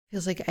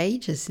Feels like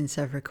ages since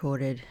I've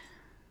recorded.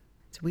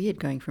 It's weird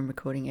going from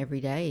recording every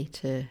day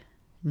to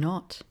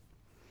not.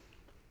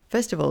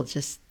 First of all,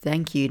 just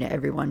thank you to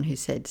everyone who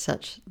said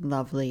such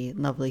lovely,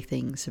 lovely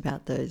things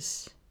about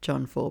those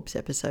John Forbes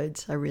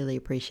episodes. I really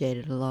appreciate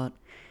it a lot.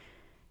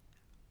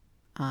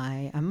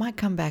 I might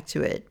come back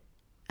to it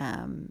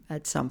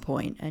at some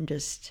point and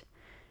just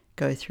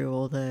go through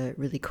all the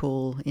really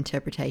cool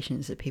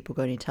interpretations that people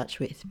got in touch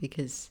with,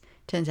 because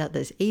it turns out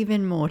there's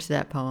even more to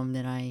that poem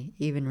than I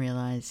even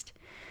realised.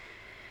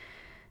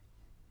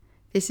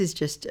 This is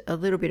just a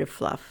little bit of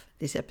fluff,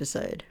 this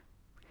episode.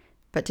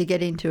 But to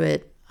get into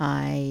it,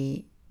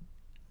 I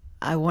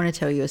want to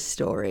tell you a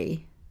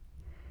story.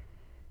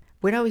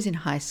 When I was in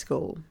high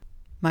school,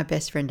 my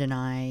best friend and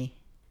I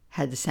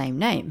had the same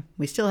name.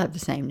 We still have the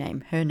same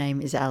name. Her name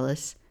is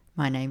Alice.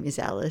 My name is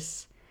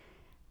Alice.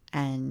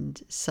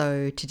 And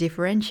so to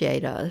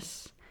differentiate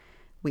us,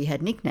 we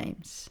had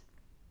nicknames.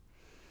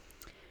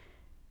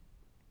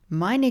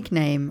 My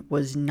nickname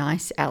was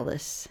Nice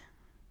Alice,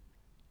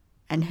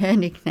 and her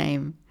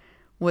nickname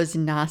was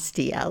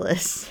Nasty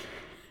Alice.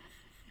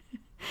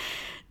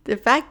 The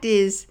fact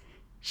is,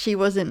 she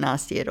wasn't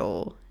nasty at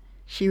all.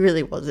 She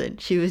really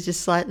wasn't. She was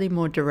just slightly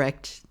more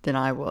direct than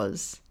I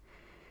was.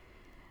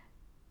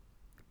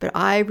 But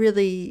I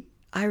really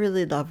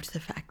loved the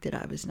fact that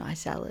I was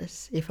Nice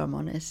Alice, if I'm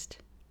honest.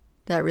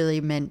 That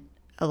really meant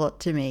a lot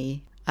to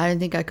me. I don't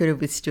think I could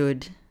have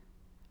withstood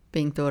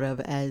being thought of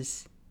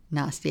as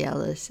Nasty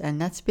Alice.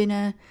 And that's been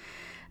a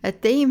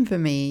theme for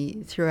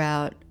me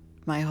throughout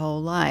my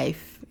whole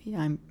life.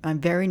 I'm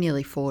very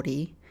nearly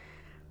 40,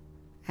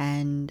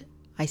 and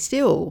I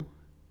still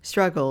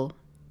struggle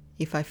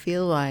if I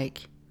feel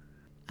like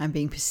I'm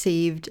being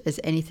perceived as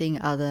anything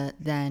other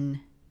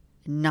than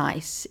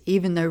nice,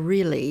 even though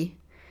really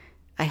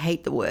I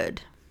hate the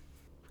word.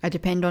 I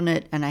depend on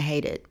it and I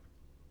hate it.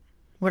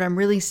 What I'm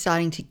really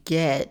starting to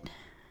get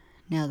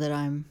now that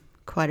I'm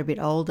quite a bit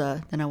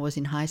older than I was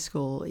in high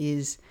school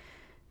is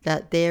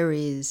that there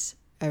is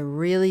a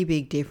really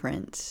big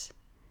difference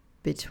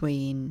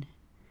between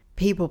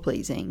people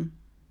pleasing,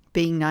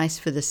 being nice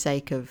for the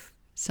sake of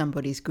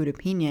somebody's good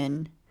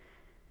opinion,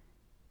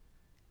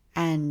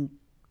 and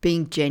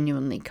being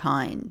genuinely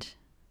kind.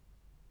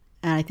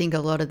 And I think a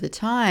lot of the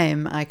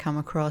time I come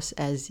across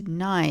as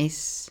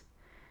nice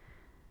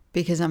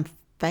because I'm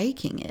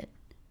faking it.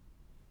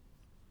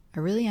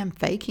 I really am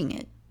faking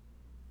it.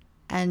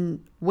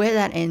 And where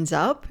that ends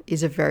up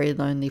is a very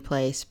lonely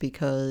place,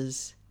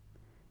 because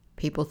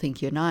people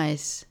think you're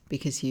nice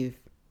because you've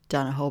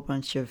done a whole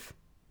bunch of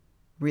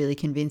really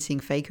convincing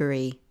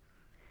fakery,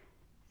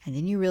 and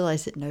then you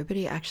realize that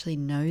nobody actually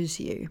knows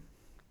you.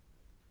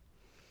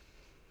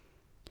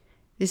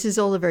 This is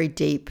all a very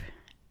deep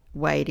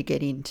way to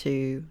get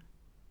into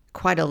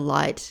quite a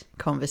light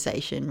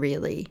conversation,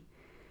 really.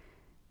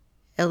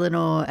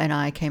 Eleanor and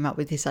I came up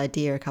with this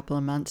idea a couple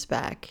of months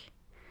back.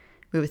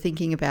 We were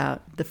thinking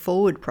about the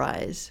Forward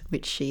Prize,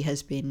 which she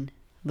has been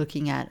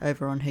looking at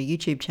over on her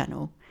YouTube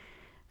channel.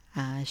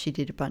 She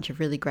did a bunch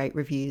of really great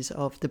reviews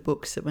of the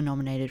books that were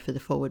nominated for the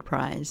Forward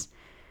Prize.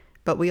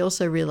 But we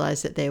also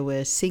realised that there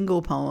were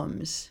single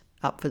poems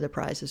up for the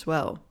prize as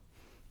well.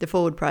 The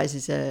Forward Prize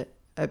is a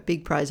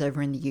big prize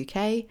over in the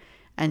UK,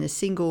 and the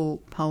single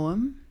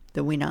poem,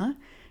 the winner,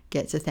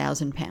 gets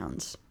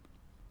 £1,000.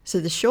 So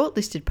the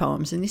shortlisted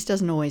poems, and this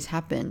doesn't always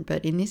happen,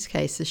 but in this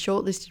case, the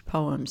shortlisted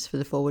poems for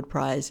the Forward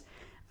Prize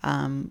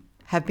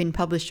have been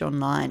published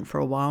online for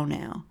a while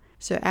now.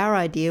 So our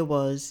idea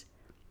was,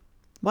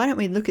 why don't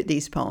we look at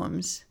these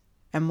poems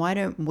and why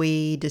don't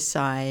we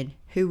decide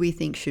who we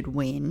think should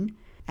win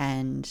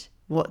and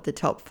what our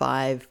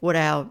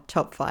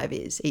top five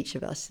is, each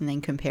of us, and then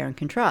compare and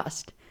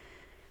contrast.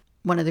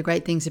 One of the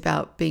great things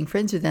about being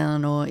friends with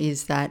Eleanor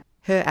is that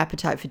her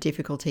appetite for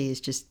difficulty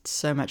is just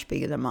so much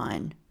bigger than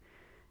mine.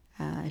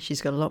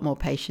 She's got a lot more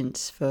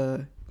patience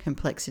for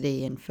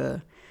complexity and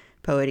for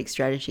poetic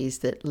strategies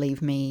that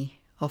leave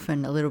me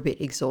often a little bit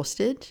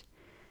exhausted.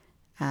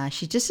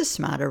 She's just a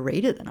smarter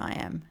reader than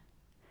I am.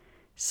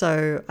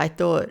 So I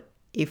thought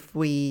if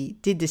we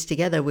did this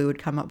together, we would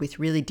come up with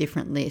really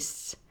different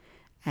lists,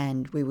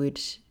 and we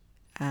would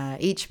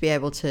each be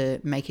able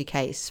to make a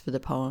case for the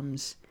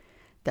poems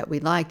that we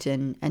liked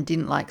and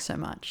didn't like so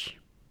much.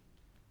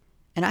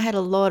 And I had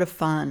a lot of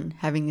fun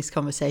having this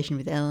conversation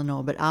with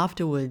Eleanor, but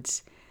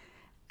afterwards,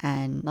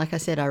 and like I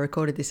said, I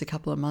recorded this a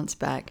couple of months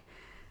back,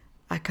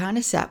 I kind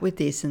of sat with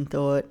this and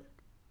thought,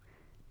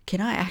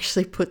 can I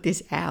actually put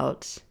this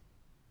out?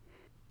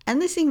 And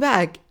listening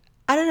back,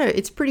 I don't know,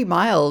 it's pretty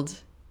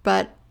mild,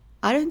 but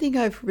I don't think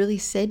I've really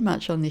said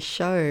much on this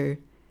show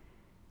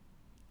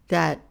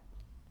that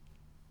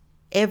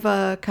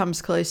ever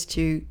comes close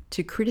to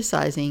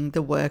criticizing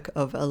the work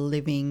of a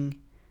living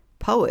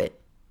poet,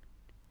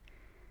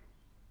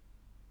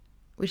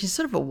 which is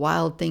sort of a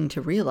wild thing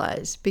to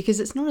realize, because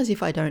it's not as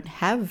if I don't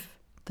have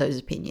those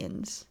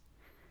opinions.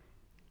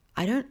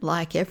 I don't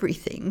like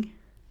everything.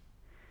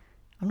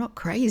 I'm not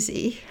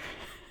crazy.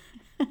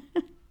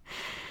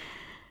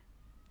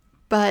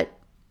 But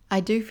I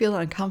do feel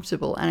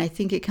uncomfortable, and I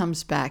think it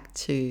comes back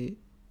to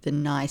the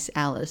nice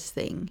Alice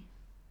thing.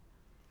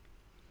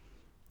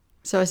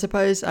 So I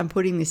suppose I'm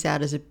putting this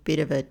out as a bit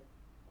of a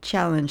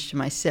challenge to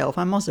myself.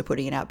 I'm also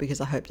putting it out because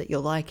I hope that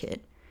you'll like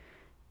it.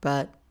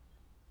 But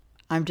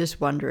I'm just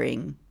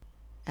wondering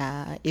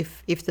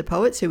if the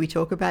poets who we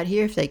talk about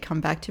here, if they come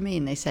back to me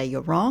and they say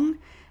you're wrong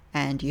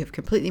and you have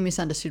completely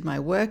misunderstood my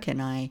work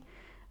and I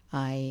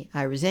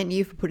resent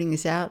you for putting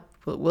this out,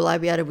 will I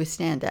be able to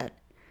withstand that?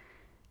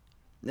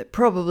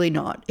 Probably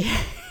not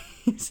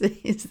is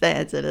the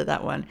answer to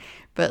that one.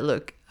 But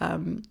look,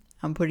 I'm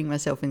putting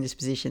myself in this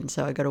position,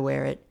 so I got to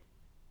wear it.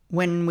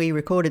 When we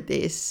recorded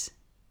this,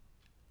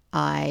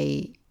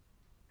 I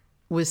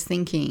was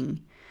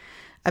thinking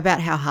about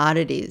how hard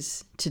it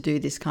is to do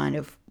this kind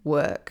of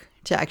work,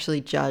 to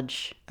actually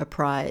judge a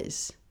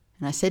prize.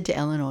 And I said to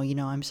Eleanor,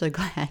 I'm so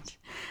glad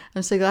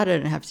I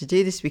don't have to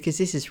do this, because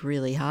this is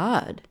really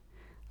hard.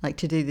 Like,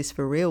 to do this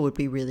for real would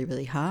be really,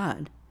 really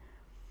hard.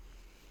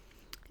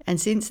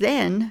 And since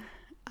then,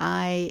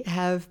 I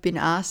have been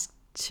asked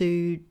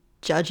to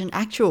judge an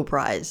actual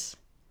prize,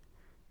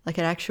 like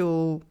an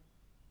actual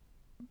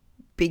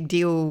big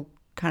deal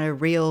kind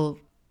of real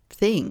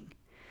thing.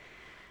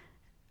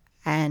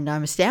 And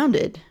I'm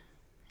astounded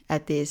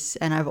at this.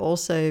 And I've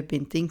also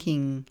been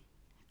thinking,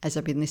 as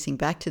I've been listening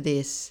back to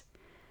this,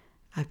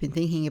 I've been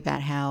thinking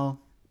about how,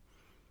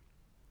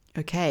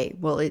 okay,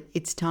 well,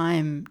 it's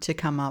time to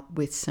come up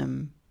with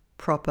some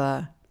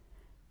proper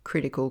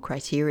critical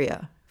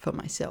criteria for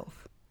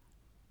myself.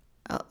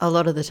 A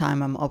lot of the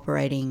time I'm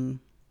operating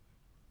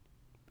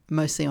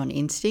mostly on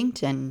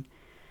instinct, and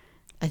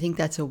I think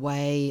that's a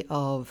way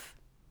of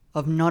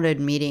not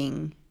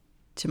admitting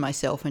to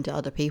myself and to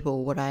other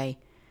people what I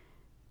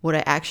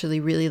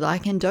actually really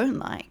like and don't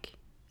like.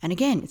 And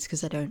again, it's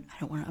because I don't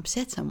want to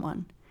upset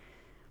someone.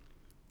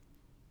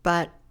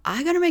 But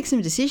I got to make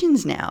some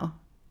decisions now.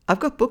 I've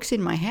got books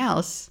in my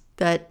house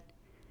that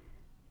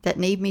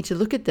need me to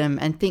look at them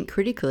and think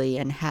critically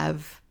and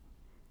have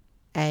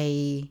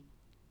an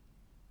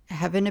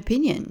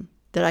opinion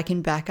that I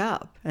can back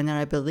up and that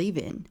I believe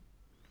in.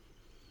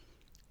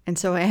 And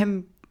so I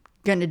am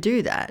going to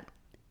do that.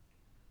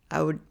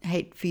 I would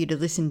hate for you to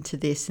listen to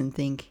this and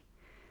think,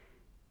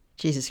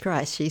 Jesus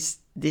Christ,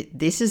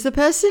 this is the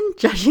person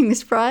judging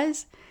this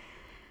prize.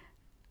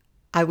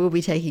 I will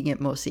be taking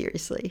it more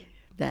seriously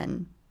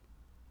than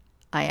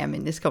I am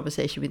in this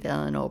conversation with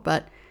Eleanor.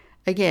 But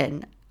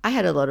again, I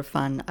had a lot of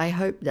fun. I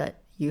hope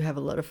that you have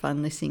a lot of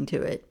fun listening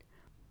to it.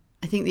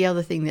 I think the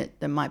other thing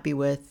that might be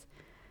worth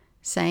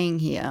saying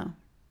here,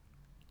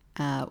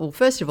 well,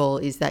 first of all,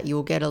 is that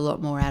you'll get a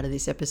lot more out of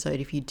this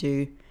episode if you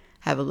do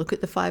have a look at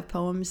the 5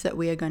 poems that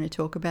we are going to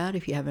talk about,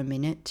 if you have a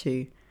minute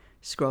to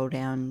scroll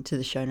down to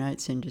the show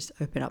notes and just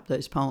open up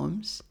those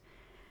poems.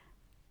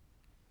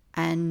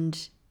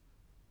 And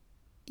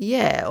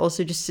yeah,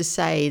 also just to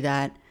say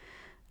that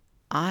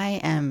I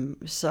am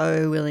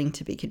so willing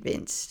to be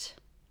convinced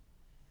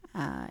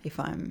if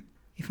I'm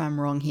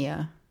wrong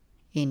here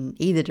in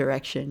either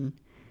direction.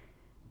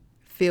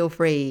 Feel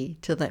free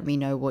to let me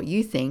know what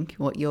you think,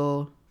 what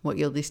your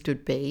list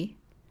would be.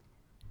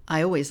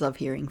 I always love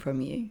hearing from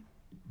you.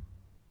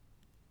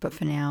 But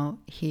for now,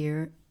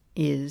 here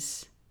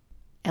is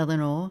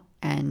Eleanor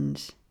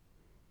and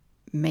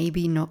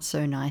maybe not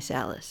so nice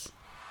Alice.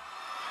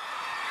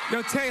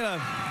 Yo,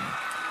 Taylor,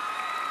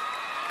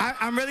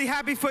 I'm really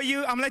happy for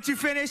you. I'm going to let you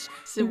finish.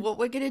 So what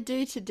we're going to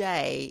do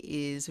today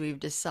is we've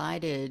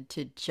decided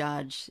to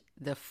judge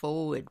the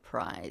Forward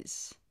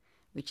Prize,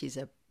 which is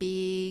a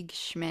big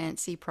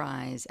schmancy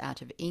prize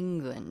out of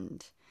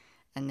England.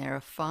 And there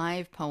are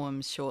 5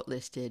 poems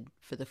shortlisted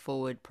for the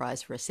Forward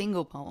Prize for a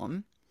single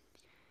poem.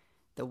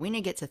 The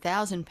winner gets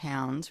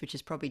 £1,000, which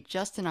is probably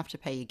just enough to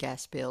pay your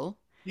gas bill.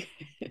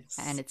 Yes.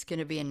 And it's going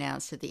to be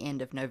announced at the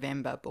end of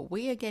November. But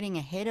we are getting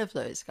ahead of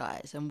those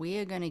guys, and we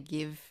are going to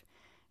give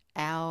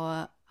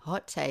our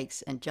hot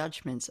takes and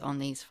judgments on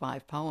these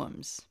 5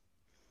 poems.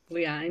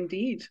 We are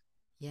indeed.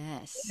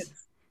 Yes.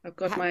 I've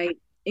got my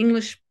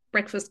English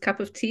breakfast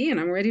cup of tea and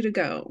I'm ready to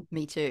go.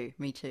 Me too.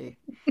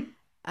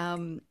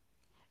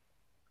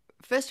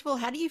 First of all,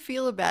 how do you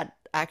feel about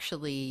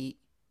actually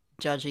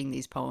judging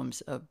these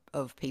poems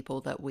of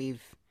people that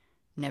we've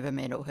never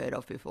met or heard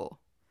of before?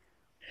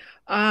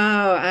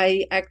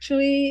 I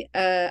actually,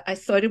 I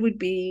thought it would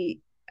be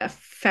a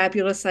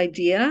fabulous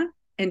idea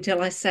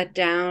until I sat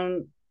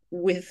down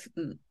with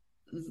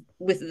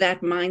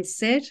that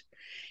mindset.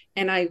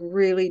 And I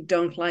really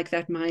don't like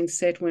that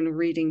mindset when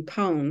reading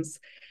poems.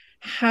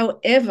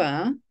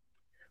 However,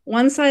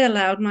 once I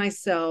allowed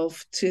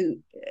myself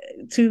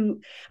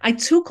I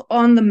took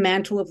on the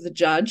mantle of the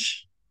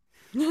judge.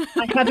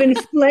 I have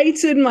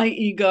inflated my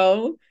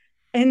ego.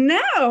 And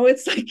now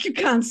it's like, you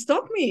can't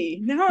stop me.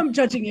 Now I'm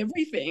judging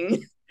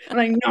everything.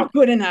 And I'm not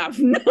good enough.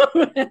 No.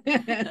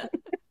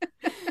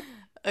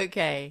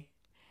 Okay.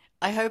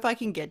 I hope I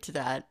can get to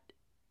that.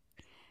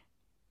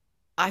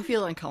 I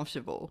feel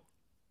uncomfortable.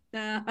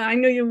 I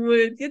know you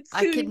would.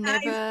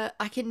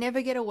 I can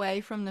never get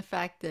away from the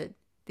fact that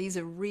these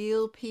are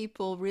real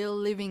people, real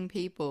living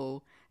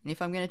people. And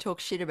if I'm going to talk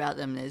shit about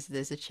them,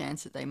 there's a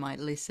chance that they might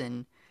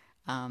listen.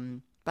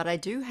 but I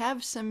do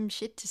have some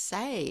shit to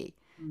say.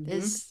 Mm-hmm.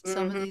 There's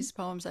some of Mm-hmm. these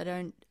poems I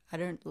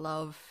don't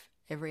love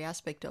every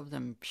aspect of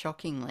them,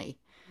 shockingly.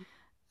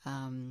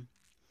 Um,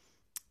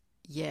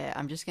 yeah,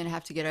 I'm just gonna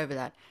have to get over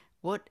that.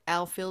 What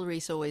Al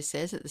Philreese always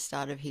says at the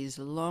start of his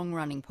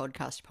long-running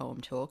podcast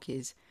Poem Talk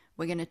is,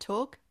 we're going to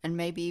talk and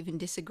maybe even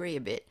disagree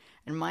a bit.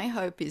 And my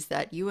hope is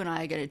that you and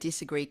I are going to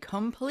disagree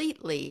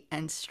completely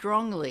and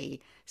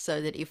strongly, so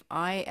that if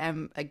I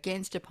am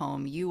against a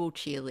poem, you will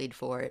cheerlead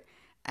for it,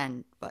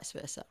 and vice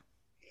versa.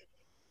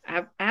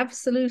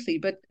 Absolutely.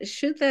 But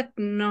should that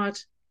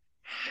not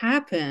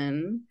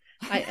happen,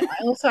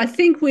 I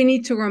think we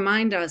need to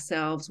remind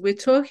ourselves we're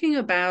talking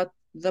about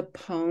the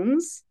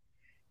poems.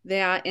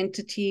 They are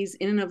entities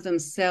in and of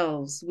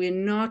themselves. We're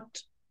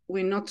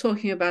not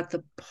talking about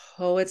the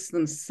poets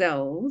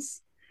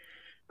themselves.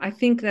 I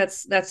think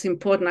that's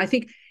important. I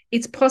think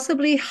it's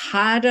possibly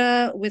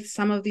harder with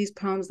some of these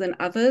poems than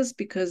others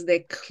because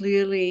they're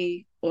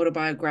clearly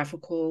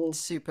autobiographical,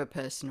 Super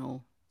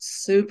personal.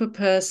 super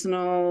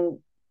personal,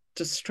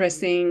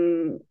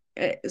 distressing.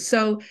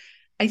 So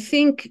I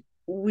think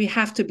we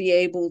have to be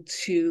able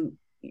to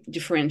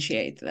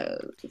differentiate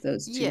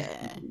those two Yeah,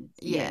 things.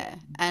 Yeah. yeah.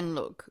 And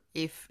look,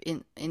 if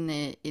in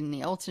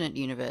the alternate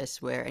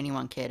universe where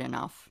anyone cared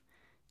enough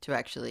to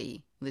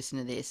actually listen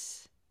to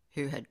this,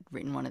 who had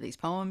written one of these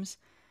poems,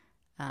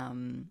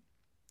 um,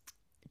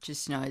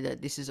 just know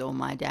that this is all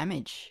my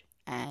damage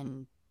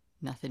and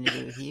nothing to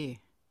do with you.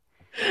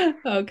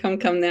 Oh,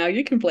 come now.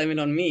 You can blame it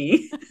on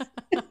me.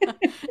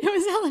 It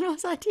was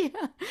Eleanor's idea.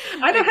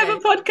 I don't have Okay.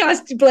 a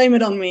podcast to blame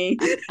it on me.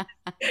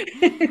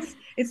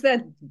 It's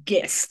that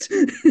guest.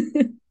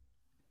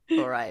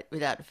 All right.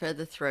 Without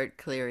further throat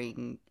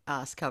clearing,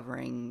 ass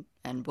covering,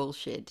 and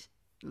bullshit,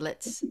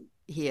 let's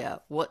hear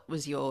what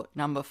was your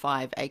number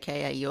five,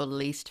 aka your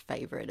least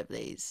favorite of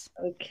these.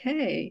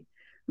 Okay.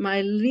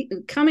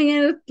 Coming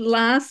in at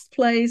last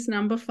place,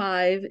 number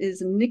 5,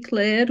 is Nick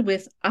Laird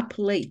with Up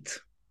Late.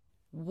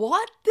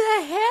 What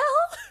the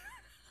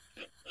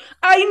hell?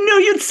 I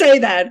knew you'd say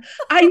that.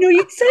 I knew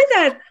you'd say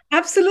that.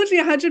 Absolutely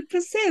 100%.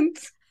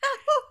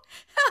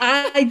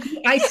 I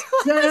You are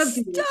serve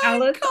you, stone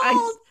Alice. I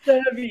cold.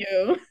 serve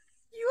you.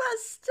 You are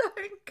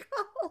stone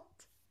cold.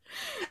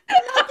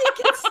 Nothing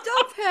can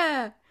stop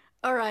her.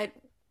 All right.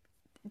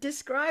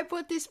 Describe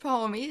what this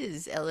poem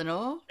is,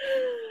 Eleanor.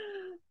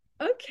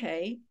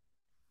 Okay.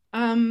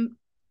 Um,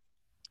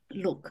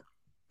 Look.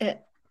 Uh,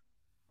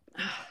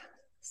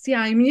 See,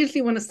 I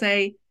immediately want to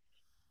say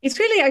it's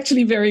really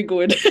actually very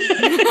good.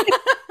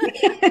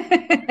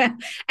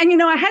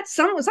 And I had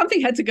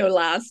something had to go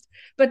last,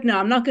 but no,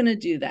 I'm not going to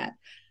do that.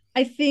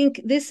 I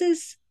think this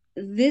is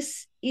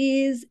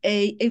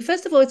a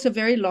first of all, it's a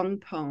very long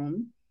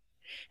poem,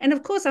 and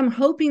of course, I'm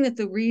hoping that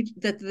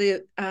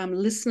the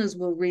listeners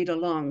will read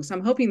along. So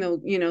I'm hoping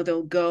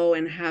they'll go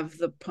and have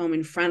the poem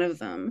in front of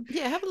them.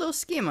 Yeah, have a little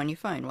skim on your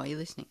phone while you're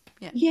listening.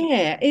 Yeah.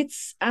 Yeah,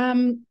 it's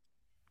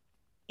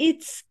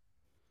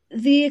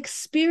the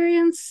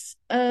experience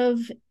of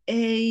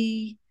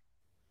a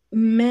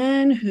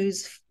man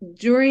who's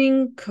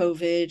during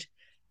COVID,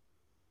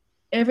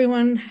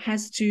 everyone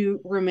has to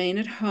remain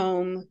at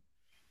home.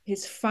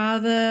 His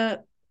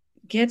father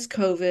gets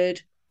COVID,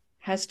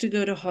 has to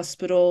go to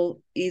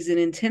hospital, is in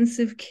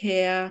intensive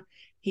care.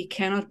 He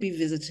cannot be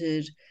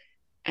visited,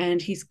 and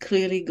he's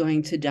clearly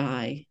going to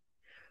die.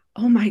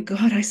 Oh my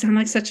God, I sound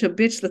like such a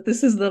bitch that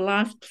this is the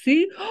last.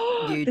 See,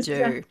 You this is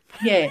do.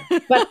 yeah.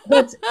 But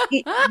look,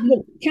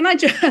 can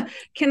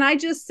I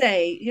just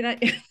say,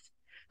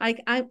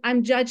 like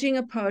I'm judging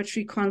a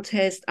poetry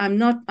contest. I'm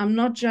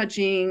not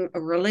judging a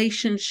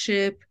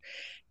relationship.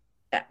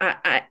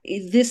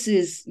 This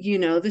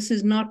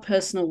is not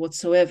personal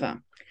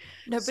whatsoever.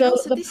 No, but So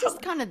also this is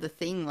kind of the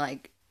thing.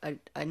 Like,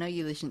 I know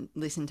you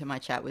listen to my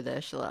chat with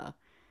Ursula.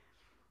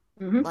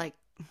 Mhm. Like,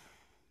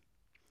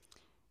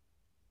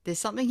 there's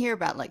something here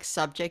about like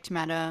subject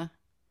matter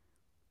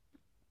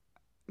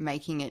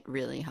making it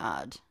really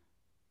hard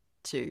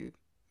to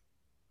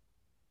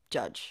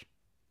judge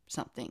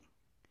something.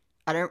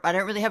 I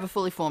don't really have a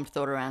fully formed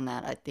thought around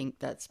that. I think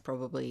that's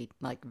probably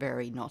like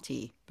very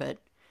naughty, but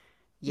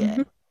yeah.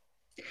 Mhm.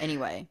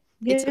 Anyway,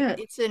 it's a Yeah.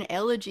 it's an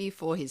elegy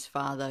for his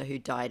father who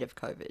died of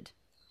COVID,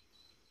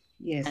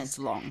 and it's Yes.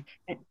 long.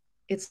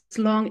 It's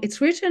long. It's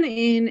written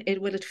in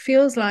it. What it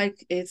feels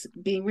like it's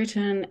being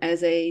written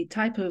as a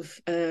type of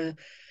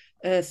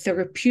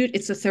therapeutic.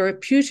 It's a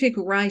therapeutic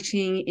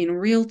writing in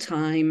real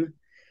time.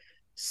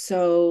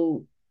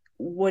 So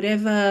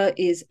whatever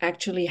is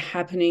actually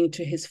happening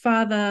to his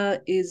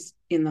father is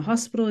in the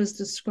hospital is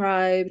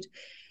described.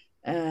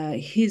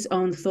 His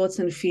own thoughts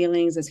and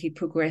feelings as he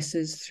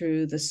progresses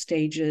through the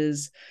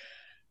stages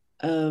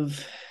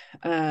of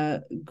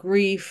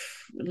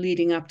grief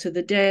leading up to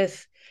the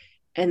death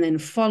and then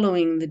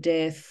following the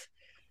death.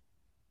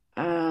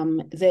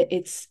 That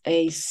it's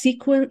a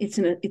sequence.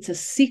 It's a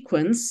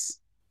sequence.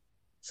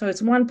 So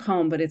it's one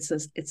poem, but it's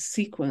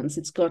sequence.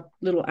 It's got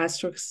little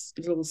asterisks,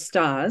 little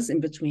stars in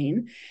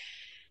between,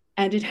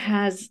 and it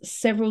has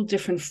several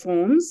different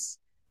forms.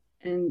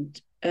 And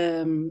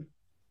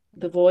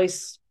the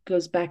voice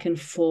goes back and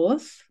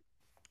forth.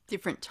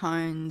 Different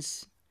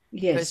tones.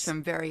 Goes Yes.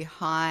 from very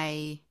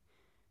high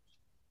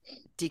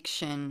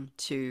diction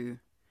to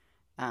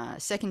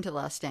second to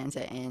last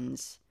stanza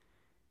ends.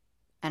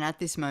 And at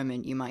this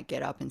moment, you might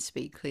get up and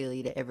speak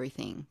clearly to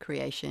everything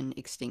creation,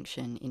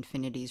 extinction,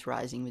 infinities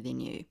rising within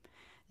you.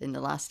 Then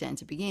the last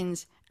stanza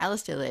begins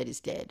Alistair Laird is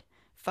dead.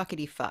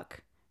 Fuckity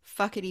fuck.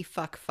 Fuckity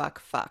fuck fuck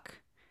fuck.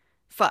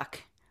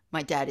 Fuck.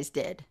 My dad is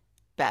dead.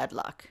 Bad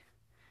luck.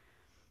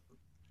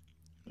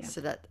 Yeah.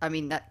 So that, I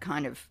mean, that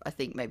kind of, I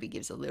think, maybe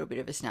gives a little bit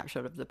of a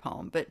snapshot of the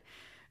poem. But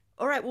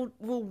all right,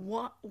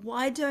 well,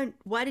 why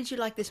did you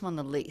like this one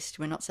the least?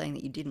 We're not saying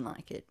that you didn't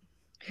like it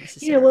Yeah,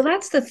 necessarily. well,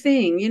 that's the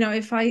thing.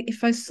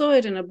 If I saw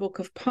it in a book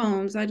of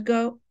poems, I'd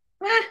go,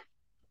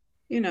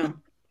 you know.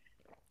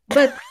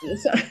 But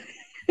so,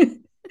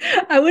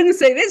 I wouldn't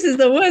say this is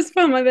the worst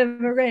poem I've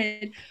ever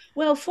read.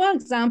 Well, for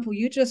example,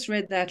 you just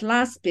read that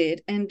last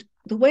bit, and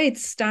the way it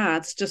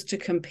starts, just to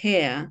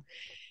compare,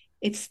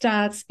 it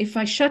starts, if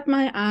I shut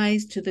my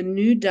eyes to the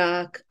new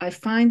dark, I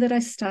find that I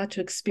start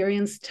to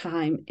experience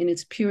time in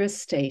its purest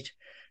state,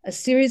 a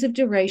series of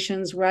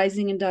durations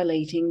rising and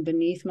dilating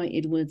beneath my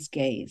inwards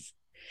gaze.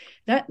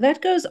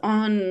 That goes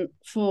on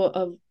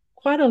for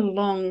quite a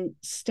long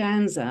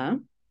stanza.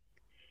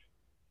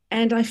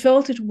 And I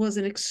felt it was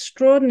an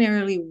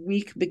extraordinarily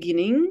weak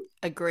beginning.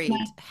 Agreed.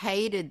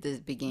 Hated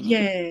the beginning.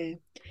 Yeah.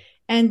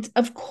 And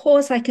of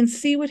course, I can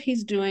see what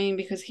he's doing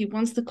because he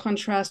wants the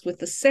contrast with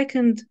the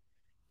second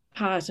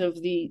part of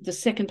the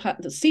second part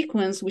of the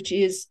sequence, which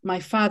is my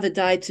father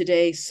died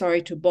today.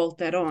 Sorry to bolt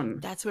that on.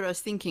 That's what I was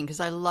thinking because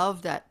I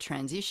love that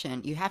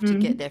transition. You have to Mm-hmm.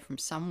 get there from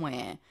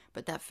somewhere,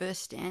 but that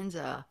first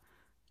stanza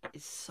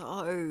is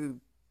so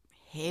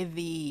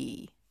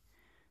heavy.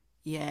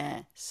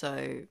 Yeah, so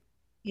I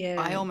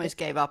Yeah, almost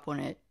gave up on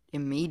it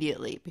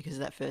immediately because of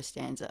that first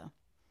stanza.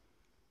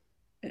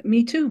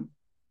 me too.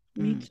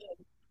 Me Mm. too.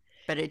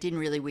 But it didn't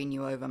really win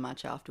you over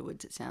much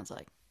afterwards, it sounds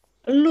like.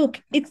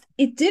 Look,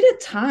 it did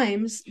at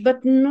times,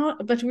 but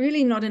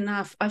really not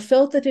enough. I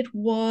felt that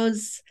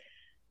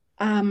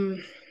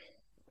um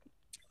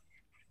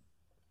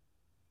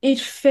it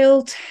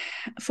felt,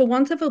 for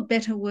want of a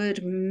better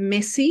word,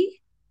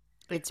 messy.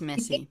 It's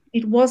messy.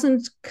 It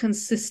wasn't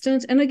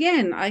consistent. And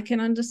again, I can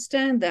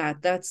understand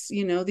that. That's,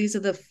 these are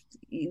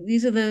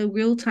the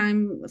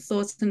real-time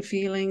thoughts and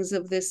feelings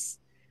of this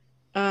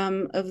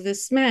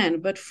man.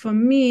 But for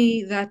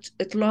me, that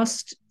it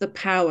lost the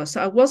power.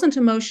 So I wasn't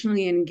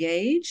emotionally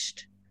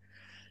engaged.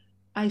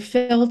 I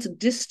felt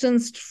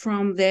distanced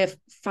from their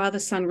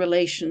father-son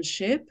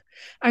relationship.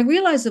 I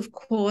realize, of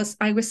course,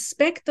 I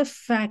respect the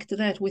fact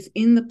that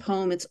within the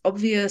poem, it's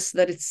obvious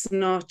that it's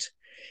not,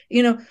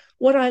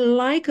 what I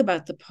like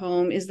about the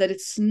poem is that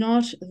it's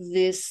not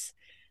this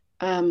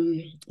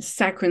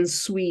saccharine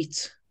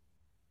sweet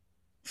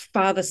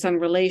father-son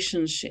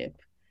relationship.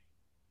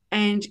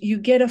 And you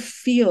get a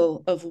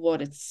feel of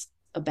what it's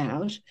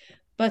about.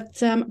 But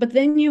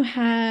then you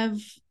have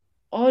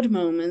odd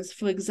moments.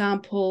 For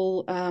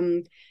example,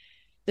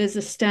 there's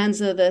a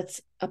stanza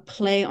that's a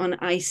play on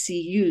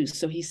ICU.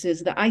 So he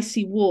says the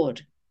IC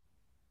ward,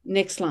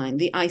 next line,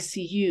 the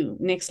ICU,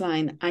 next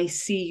line,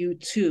 ICU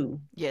too.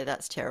 Yeah,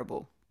 that's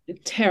terrible.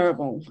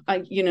 Terrible.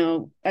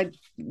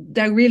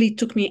 That really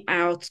took me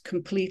out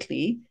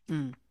completely.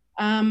 Mm.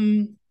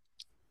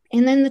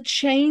 And then the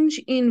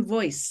change in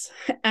voice,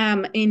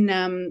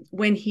 in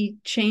when he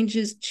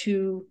changes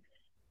to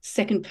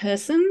second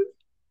person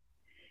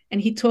and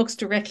he talks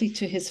directly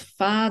to his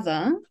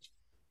father.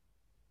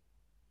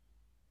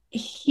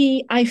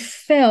 I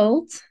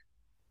felt,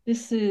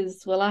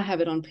 I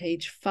have it on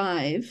page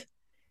 5.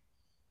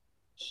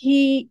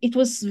 It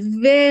was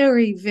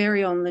very,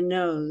 very on the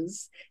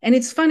nose. And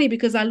it's funny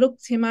because I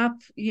looked him up,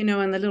 in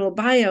the little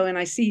bio, and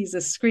I see he's a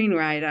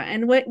screenwriter.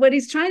 And what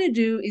he's trying to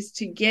do is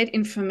to get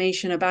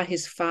information about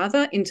his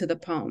father into the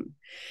poem.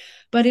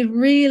 But it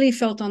really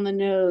felt on the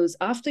nose.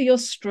 After your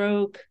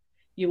stroke,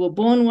 you were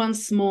born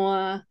once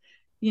more.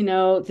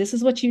 This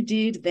is what you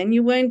did. Then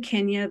you were in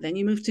Kenya. Then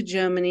you moved to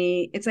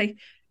Germany. It's like,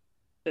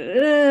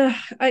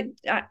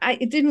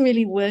 it didn't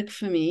really work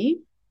for me.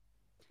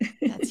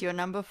 That's your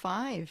number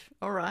 5.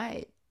 All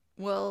right.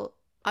 Well,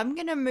 I'm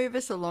going to move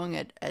us along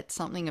at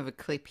something of a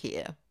clip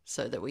here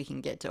so that we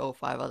can get to all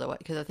 5 other ways,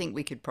 because I think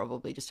we could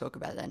probably just talk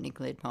about that Nick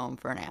Laird poem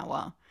for an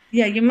hour.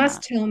 Yeah, you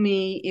must tell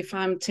me if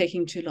I'm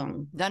taking too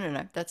long.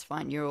 No, that's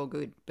fine. You're all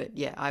good. But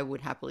yeah, I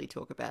would happily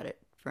talk about it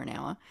for an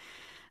hour.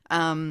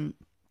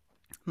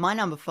 My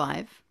number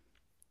 5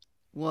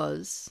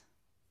 was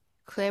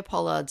Claire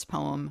Pollard's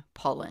poem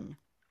Pollen.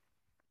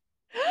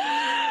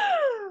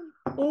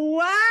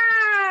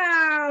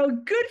 Wow,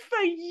 good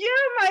for you,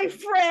 my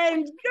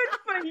friend. Good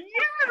for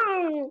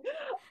you.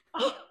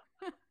 Oh,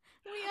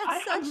 We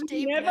are such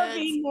deep never nerds.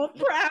 been more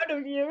proud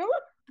of you.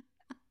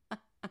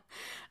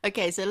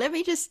 Okay, so let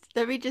me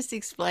just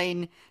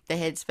explain the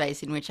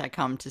headspace in which I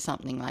come to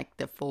something like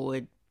the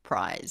Forward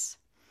Prize.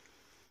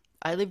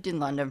 I lived in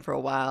London for a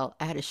while.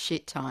 I had a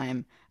shit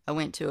time. I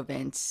went to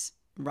events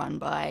run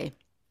by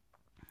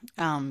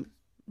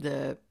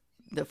the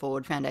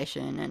Forward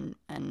Foundation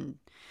and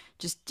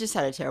just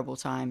had a terrible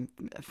time.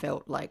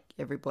 Felt like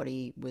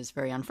everybody was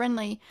very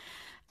unfriendly,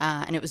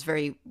 and it was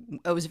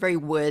a very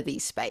worthy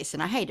space,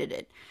 and I hated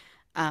it.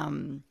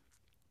 Um,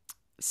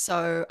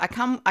 so I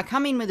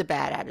come in with a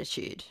bad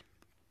attitude.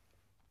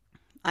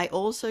 I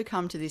also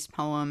come to this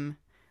poem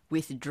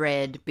with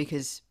dread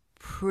because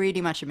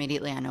pretty much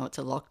immediately I know it's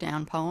a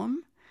lockdown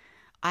poem.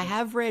 I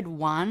have read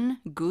one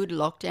good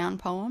lockdown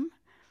poem,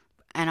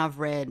 and I've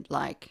read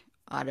like,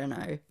 I don't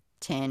know,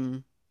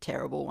 10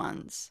 terrible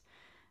ones.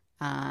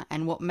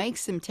 And what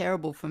makes them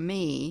terrible for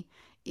me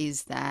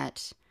is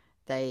that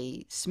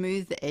they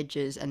smooth the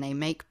edges and they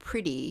make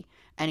pretty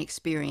an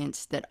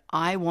experience that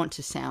I want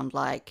to sound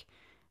like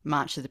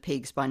March of the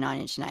Pigs by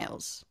Nine Inch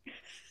Nails.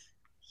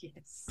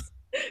 Yes.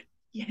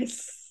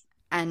 Yes.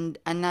 And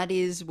that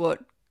is what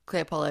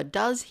Claire Pollard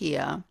does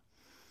here.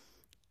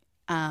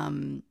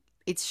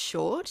 It's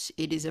short.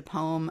 It is a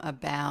poem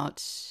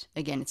about,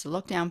 again, it's a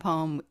lockdown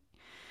poem.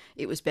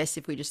 It was best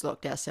if we just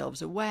locked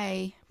ourselves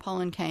away.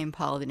 Pollen came,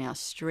 piled in our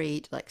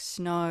street like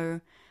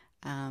snow.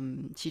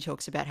 She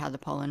talks about how the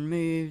pollen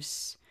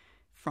moves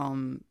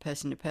from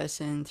person to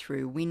person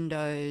through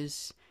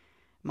windows.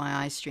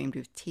 My eyes streamed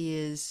with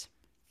tears.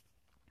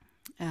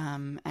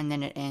 And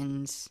then it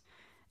ends.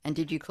 And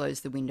did you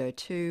close the window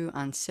too?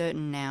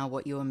 Uncertain now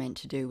what you were meant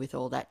to do with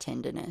all that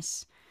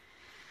tenderness.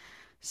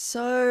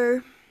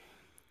 So,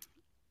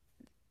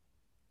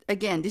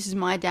 again, this is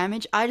my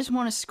damage. I just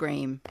want to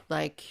scream.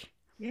 Like,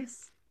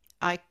 Yes.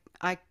 I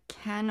I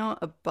cannot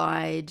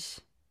abide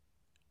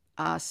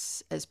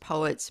us as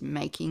poets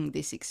making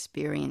this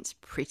experience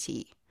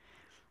pretty.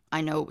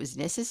 I know it was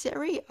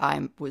necessary.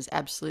 I was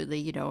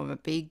absolutely,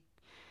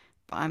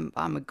 I'm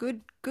a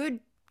good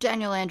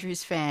Daniel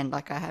Andrews fan.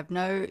 Like I have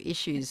no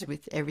issues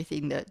with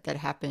everything that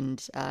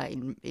happened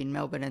in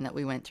Melbourne and that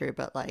we went through,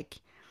 but like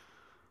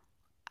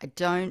I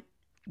don't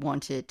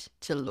want it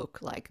to look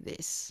like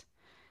this.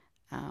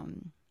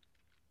 Um,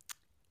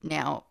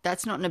 Now,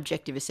 that's not an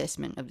objective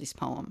assessment of this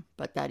poem,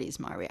 but that is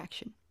my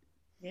reaction.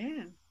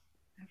 Yeah,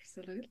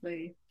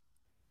 absolutely.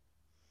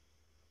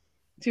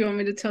 Do you want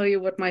me to tell you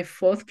what my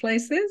fourth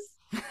place is?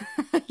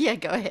 Yeah,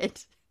 go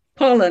ahead.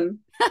 Pollen.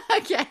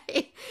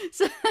 Okay.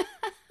 So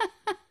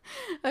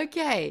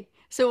okay.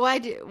 So why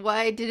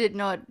did it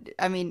not,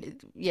 I mean,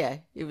 yeah,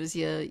 it was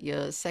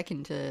your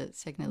second to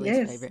least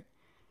Yes. favorite.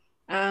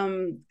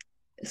 Um,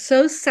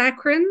 so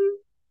saccharine,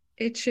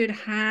 it should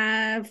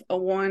have a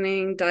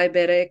warning.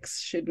 Diabetics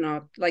should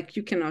not, like,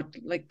 you cannot,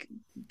 like,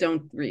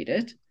 don't read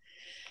it.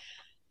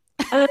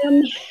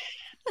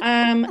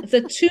 Um,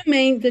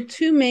 the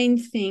two main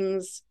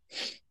things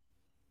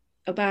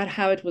about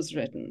how it was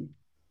written.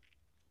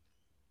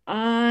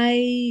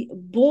 I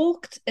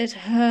balked at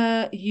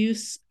her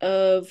use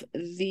of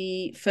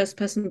the first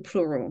person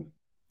plural.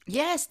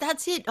 Yes,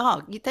 that's it.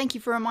 Oh, thank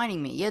you for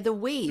reminding me. Yeah, the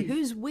we.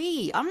 Who's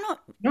we? I'm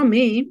not. Not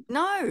me.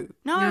 No,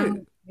 no,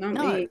 No, not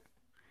no. me.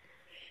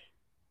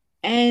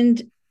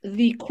 And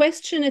the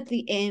question at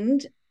the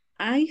end,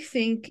 I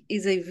think,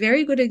 is a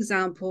very good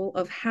example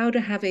of how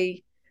to have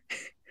a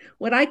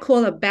what I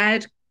call a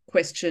bad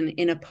question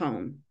in a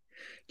poem.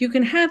 You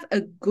can have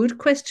a good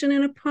question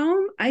in a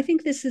poem. I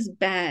think this is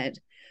bad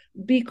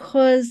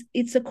because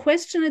it's a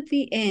question at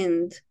the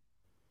end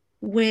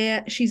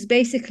where she's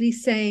basically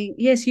saying,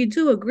 yes, you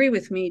do agree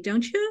with me,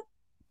 don't you?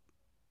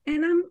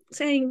 And I'm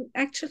saying,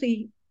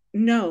 actually,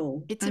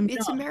 no, I'm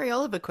It's a not. Mary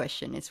Oliver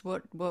question. It's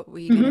what were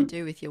you gonna Mm-hmm.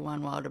 do with your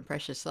one wild and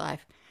precious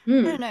life?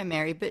 I don't Mm. know,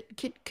 Mary, but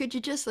could you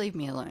just leave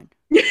me alone?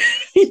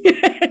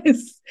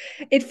 Yes,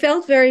 it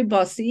felt very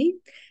bossy.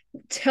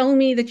 Tell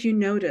me that you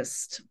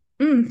noticed.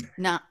 Mm,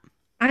 Nah.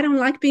 I don't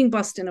like being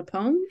bossed in a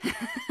poem.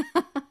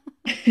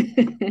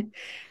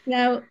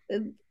 Now,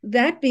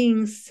 that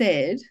being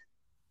said,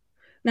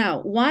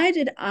 now why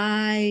did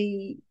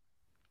I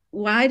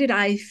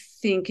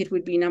think it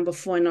would be number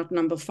four and not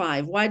number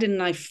five? Why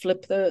didn't I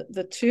flip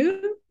the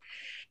two?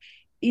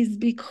 Is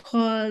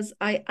because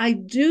I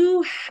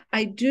do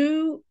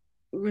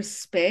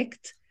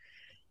respect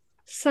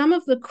some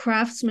of the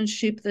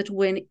craftsmanship that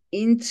went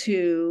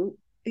into,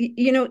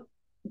 you know,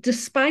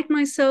 despite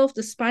myself,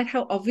 despite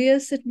how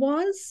obvious it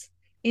was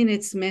in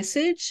its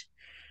message,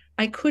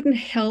 I couldn't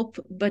help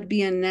but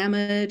be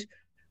enamored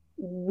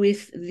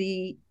with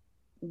the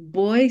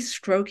boy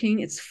stroking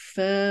its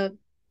fur,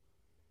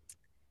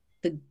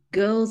 the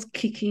girls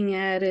kicking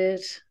at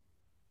it.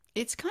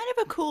 It's kind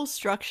of a cool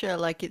structure.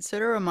 Like it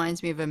sort of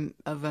reminds me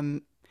of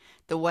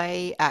the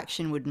way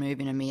action would move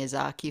in a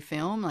Miyazaki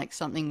film. Like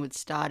something would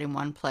start in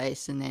one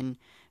place and then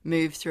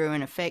move through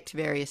and affect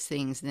various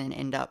things, and then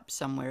end up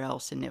somewhere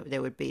else, and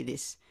there would be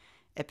this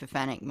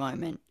epiphanic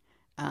moment.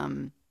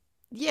 Um,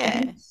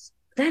 yeah,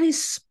 That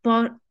is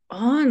spot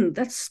on.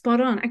 That's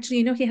spot on.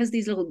 Actually, he has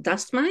these little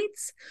dust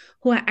mites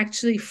who are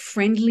actually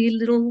friendly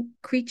little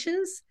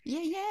creatures.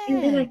 yeah, And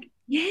they're yeah. like,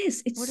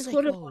 yes, it's What are they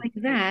sort of called? like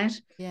that,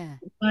 Yeah.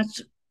 but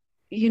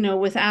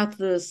without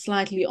the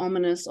slightly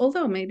ominous,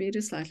 although maybe it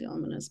is slightly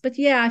ominous. But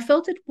yeah, I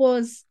felt it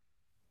was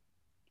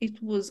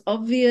was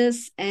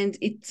obvious, and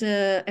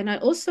and I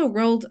also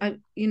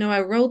I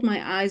rolled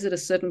my eyes at a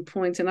certain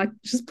point, and I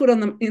just put on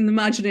the in the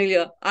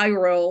marginalia eye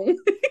roll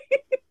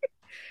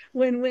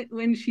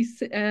when she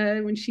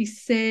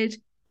said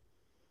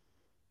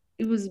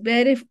it was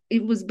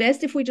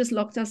best if we just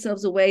locked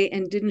ourselves away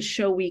and didn't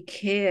show we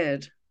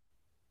cared.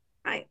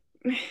 I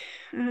I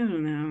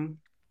don't know.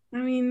 I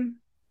mean,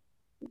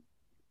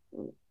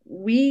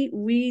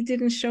 we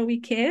didn't show we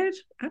cared.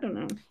 I don't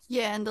know.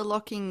 Yeah, and the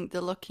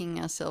locking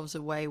ourselves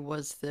away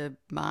was the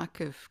mark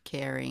of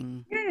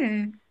caring.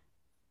 Yeah.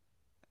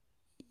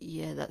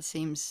 Yeah, that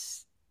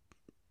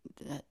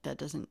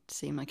doesn't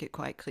seem like it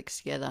quite clicks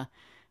together.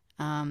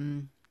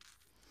 Um,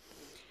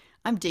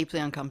 I'm deeply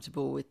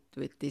uncomfortable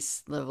with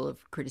this level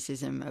of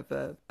criticism of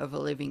a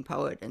living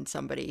poet and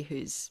somebody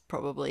who's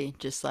probably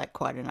just like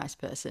quite a nice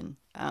person.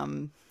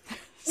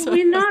 So,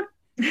 We're not.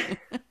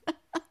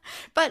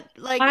 but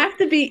like, I'm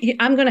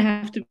going to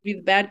have to be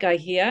the bad guy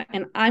here,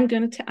 and I'm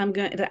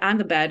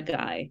the bad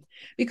guy,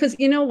 because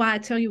you know why? I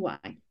tell you why.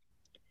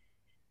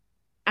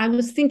 I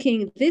was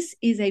thinking this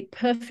is a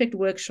perfect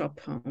workshop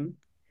poem.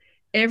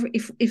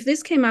 If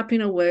this came up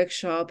in a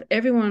workshop,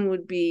 everyone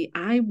would be,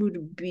 I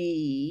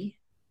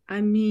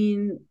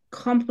mean,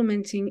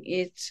 complimenting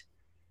it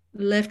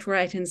left,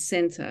 right, and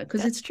center,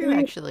 because that's it's true, doing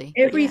actually.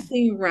 Yeah.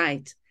 everything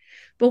right.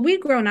 But we're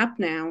grown up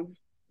now.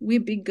 We're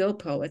big girl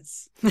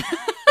poets.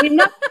 We're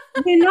not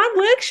we're not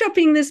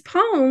workshopping this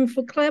poem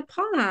for Claire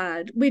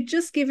Pollard. We're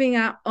just giving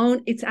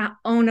it's our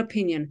own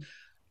opinion.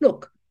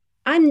 Look,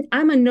 I'm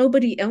a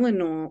nobody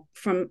Eleanor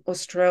from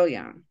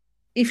Australia.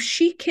 If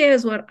she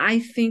cares what I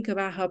think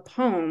about her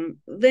poem,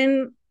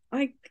 then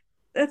like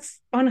that's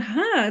on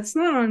her. It's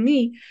not on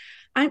me.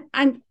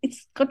 I'm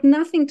it's got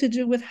nothing to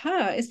do with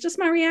her. It's just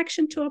my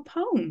reaction to a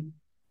poem.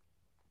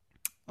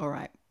 All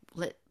right.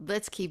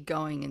 Let's keep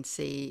going and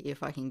see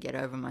if I can get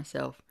over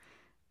myself.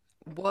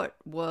 What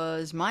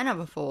was my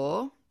number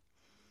 4?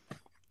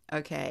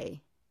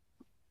 Okay.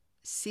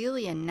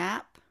 Celia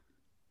Knapp.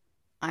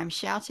 I'm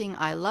shouting,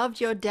 I loved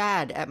your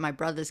dad at my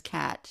brother's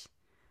cat.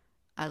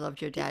 I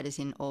loved your dad is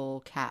in all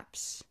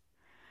caps.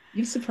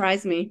 You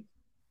surprise me.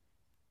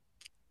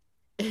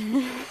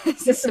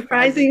 This You're is surprising.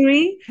 surprising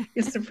me.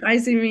 You're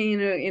surprising me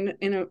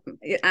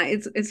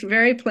it's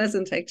very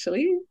pleasant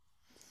actually.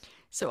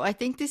 So I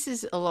think this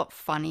is a lot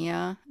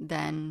funnier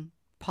than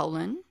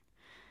Pollen,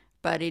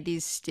 but it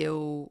is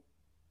still,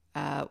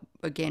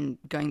 again,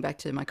 going back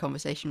to my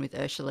conversation with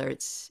Ursula,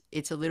 it's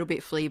a little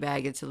bit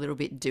Fleabag, it's a little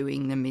bit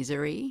Doing the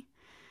Misery.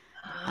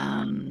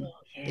 Oh,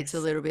 It's a yes.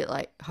 little bit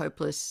like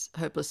hopeless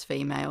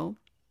female.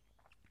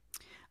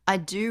 I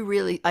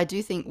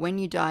do think When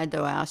You Died,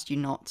 though I asked you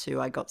not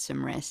to, I got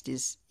some rest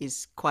is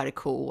quite a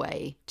cool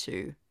way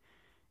to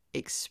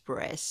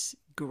express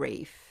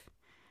grief.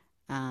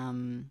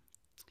 Um,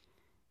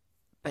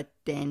 but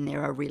then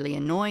there are really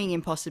annoying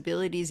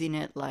impossibilities in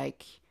it,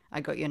 like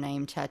I got your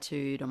name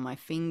tattooed on my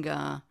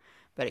finger,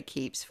 but it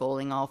keeps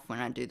falling off when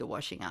I do the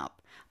washing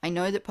up. I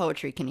know that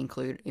poetry can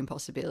include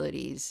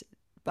impossibilities,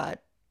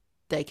 but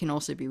they can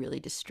also be really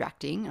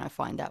distracting, and I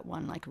find that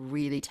one like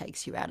really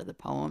takes you out of the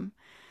poem.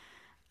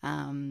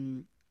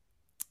 Um,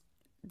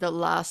 the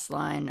last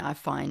line I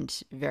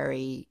find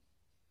very,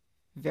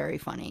 very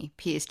funny.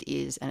 Pierced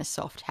ears and a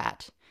soft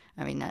hat.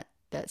 I mean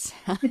that's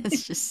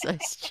it's just so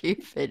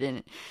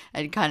stupid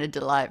and kind of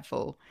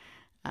delightful.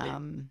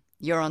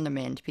 You're on the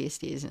mend,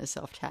 pierced ears and a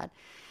soft hat.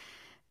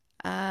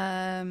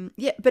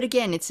 Yeah, but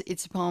again, it's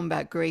a poem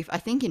about grief. I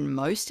think in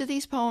most of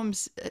these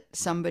poems,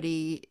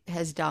 somebody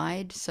has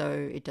died, so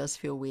it does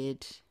feel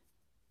weird.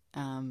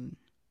 Um,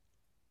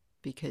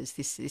 because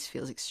this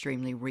feels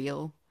extremely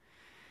real.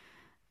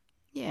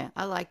 Yeah,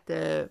 I like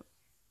the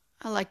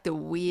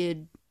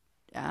weird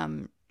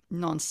non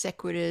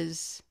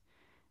sequiturs,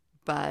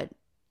 but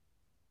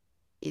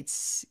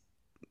it's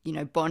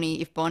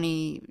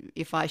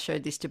if I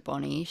showed this to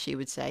Bonnie, she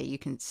would say, you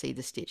can see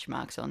the stitch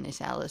marks on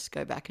this, Alice,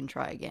 go back and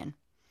try again.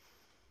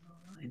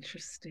 Oh,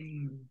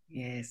 interesting.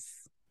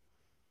 Yes.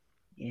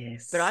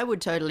 But I Yes.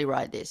 would totally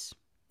write this.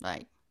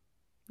 Like,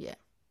 yeah.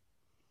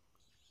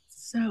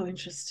 So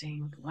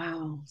interesting.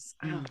 Wow.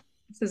 Oh, Mm.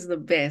 this is the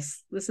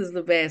best. This is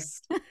the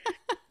best.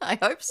 I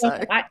hope So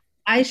so.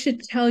 I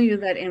should tell you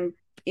that in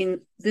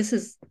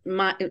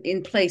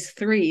place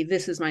 3,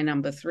 this is my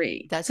number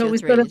 3. That's So your we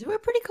sort three. of We're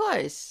pretty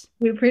close.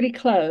 we're pretty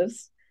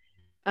close.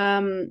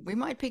 Um We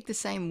might pick the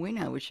same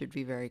winner, which would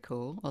be very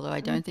cool, although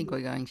I don't think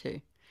we're going to.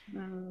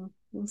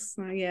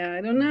 yeah,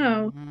 I don't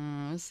know.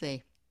 We'll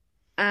see.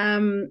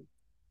 Um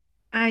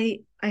I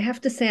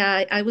have to say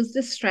I was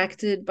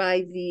distracted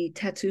by the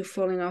tattoo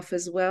falling off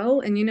as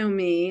well. And you know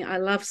me, I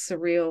love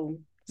surreal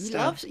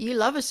stuff. You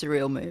love a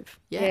surreal move.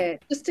 Yeah. Yeah,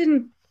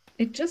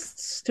 it just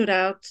stood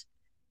out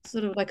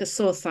sort of like a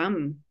sore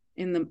thumb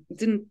in the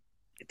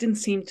it didn't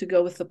seem to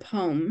go with the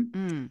poem.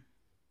 Mm.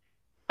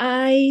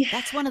 I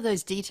That's one of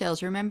those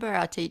details. Remember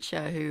our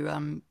teacher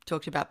who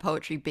talked about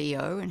poetry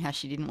BO and how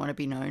she didn't want to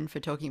be known for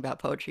talking about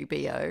poetry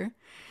BO?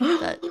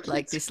 That oh,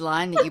 like this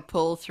line that you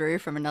pull through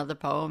from another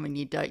poem and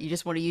you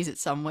just want to use it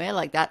somewhere.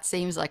 Like that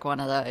seems like one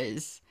of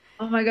those.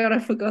 Oh my God, I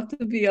forgot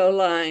the VO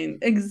line.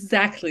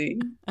 Exactly.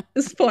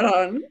 Spot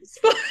on.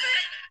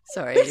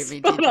 Sorry, I didn't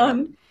mean to Spot interrupt.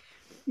 on.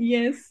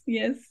 Yes,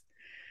 yes.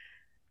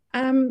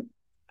 Um,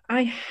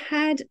 I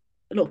had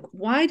look,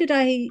 why did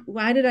I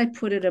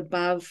put it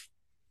above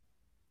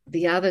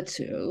the other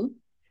two?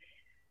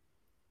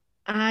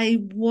 I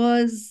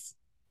was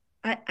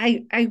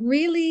I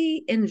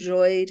really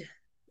enjoyed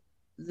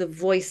the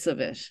voice of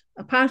it.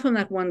 Apart from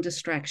that one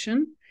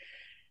distraction,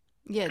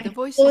 Yeah, the I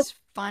voice thought, is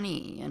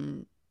funny,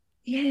 and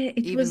yeah,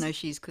 it even though was,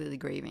 she's clearly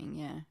grieving,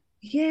 yeah.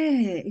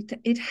 yeah,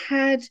 it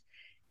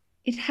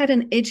had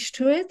an edge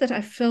to it that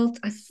I felt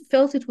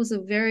it was a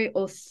very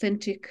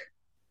authentic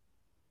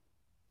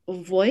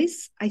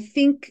voice. I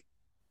think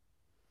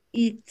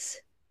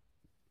it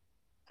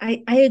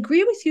I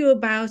agree with you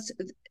about,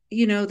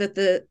 that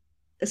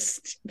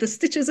the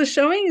stitches are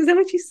showing. Is that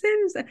what you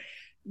said?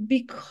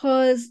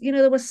 Because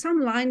there were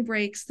some line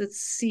breaks that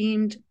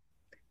seemed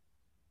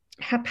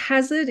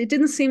haphazard. It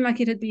didn't seem like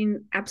it had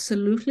been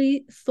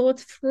absolutely thought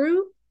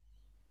through.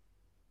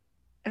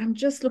 I'm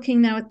just looking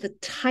now at the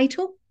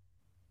title.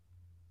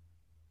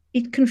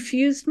 It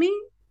confused me.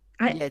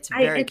 I, Yeah, it's a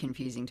I very it,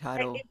 confusing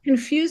it title.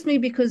 confused me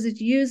because it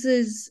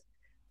uses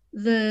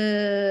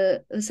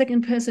the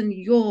second person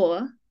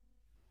your,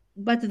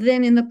 but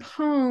then in the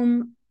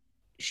poem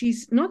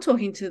she's not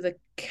talking to the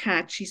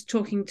cat, she's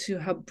talking to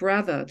her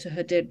brother, to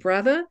her dead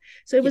brother.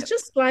 So it was Yep.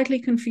 just slightly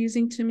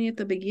confusing to me at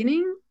the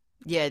beginning.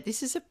 Yeah,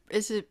 this is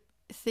a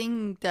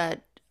thing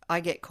that I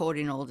get caught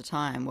in all the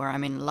time where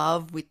I'm in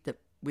love with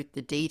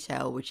the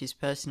detail which is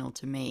personal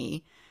to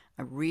me.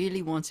 I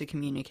really want to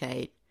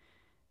communicate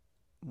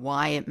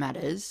why it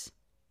matters,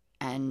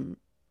 and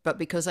but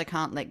because I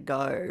can't let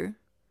go,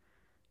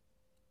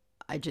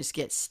 I just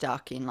get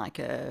stuck in like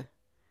a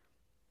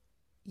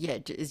yeah,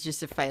 it's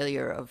just a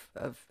failure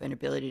of an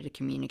ability to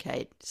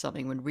communicate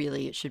something when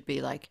really it should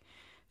be like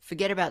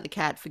forget about the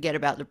cat, forget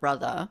about the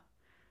brother,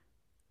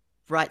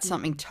 write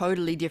something Mm.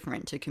 totally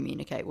different to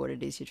communicate what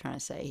it is you're trying to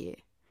say here.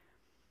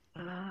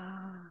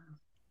 Ah,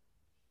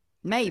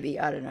 Maybe,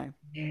 I don't know.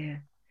 yeah.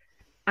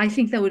 I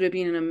think that would have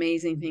been an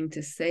amazing thing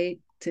to say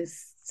to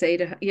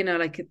her,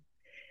 like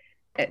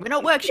We're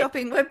not if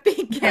workshopping, we're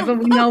being ever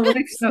we know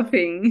honest.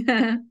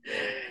 workshopping.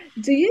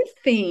 Do you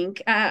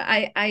think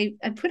I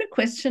put a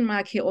question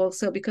mark here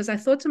also because I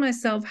thought to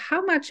myself,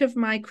 how much of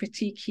my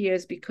critique here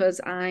is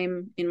because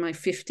I'm in my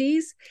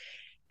 50s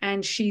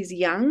and she's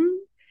young?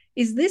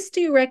 Is this,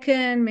 do you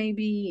reckon,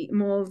 maybe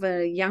more of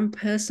a young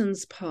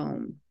person's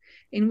poem?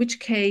 In which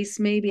case,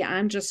 maybe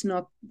I'm just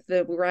not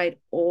the right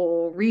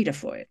or reader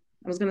for it.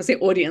 I was going to say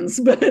audience,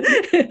 but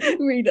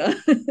reader.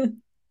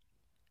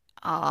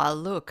 Ah,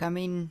 look, I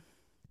mean,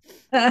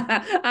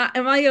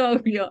 Am I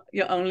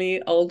your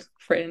only old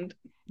friend?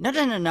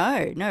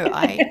 no.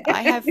 I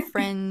have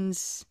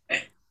friends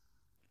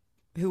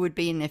who would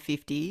be in their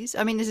 50s.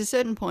 I mean, there's a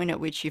certain point at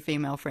which your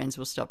female friends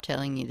will stop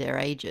telling you their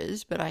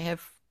ages, but I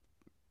have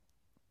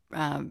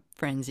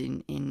friends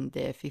in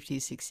their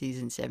 50s, 60s,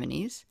 and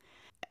 70s.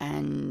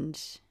 And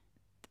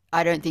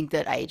I don't think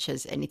that age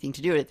has anything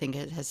to do with it. I think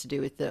it has to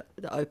do with the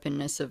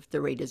openness of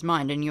the reader's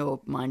mind. And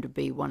your mind would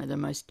be one of the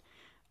most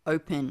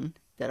open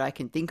that I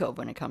can think of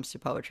when it comes to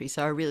poetry.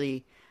 So I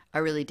really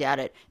doubt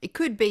it. It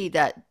could be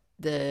that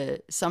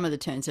the some of the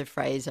turns of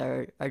phrase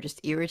are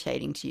just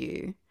irritating to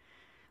you,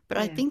 but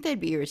I Yeah. think they'd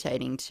be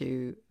irritating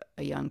to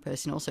a young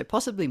person also,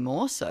 possibly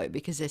more so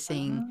because they're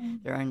seeing Oh,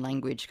 their own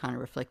language kind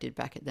of reflected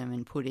back at them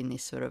and put in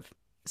this sort of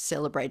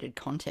celebrated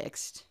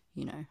context.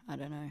 I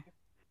don't know.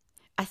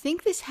 I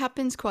think this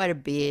happens quite a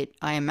bit.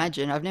 I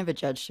imagine I've never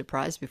judged a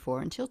prize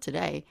before until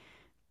today,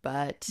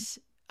 but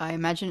I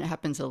imagine it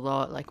happens a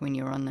lot. Like when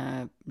you're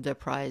on the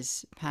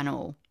prize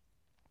panel,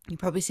 you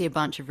probably see a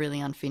bunch of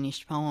really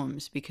unfinished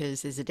poems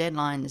because there's a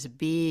deadline, there's a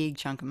big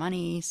chunk of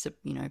money, so,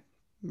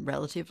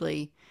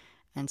 relatively,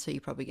 and so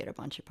you probably get a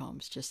bunch of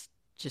poems just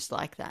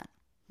like that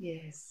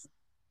yes.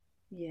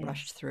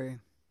 rushed Yes. through.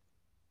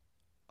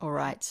 All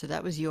right, so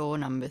that was your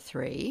number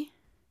three.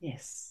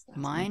 Yes.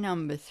 That's My me.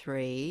 number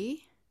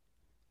three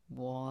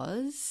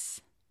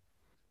was.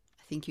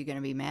 I think you're going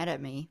to be mad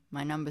at me.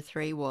 My number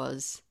three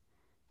was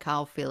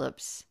Carl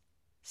Phillips'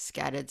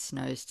 Scattered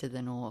Snows to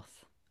the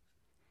North.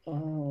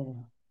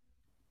 Oh,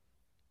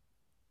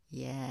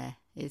 Yeah,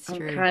 it's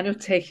I'm true. kind of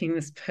taking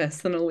this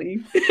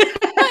personally.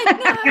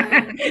 I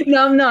know.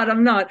 No, I'm not.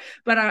 I'm not.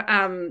 But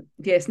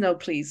yes, no,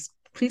 please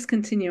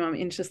continue. I'm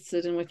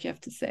interested in what you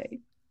have to say.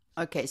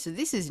 Okay, so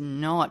this is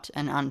not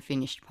an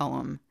unfinished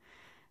poem.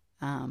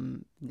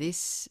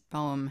 This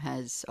poem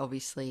it's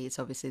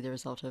obviously the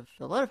result of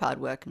a lot of hard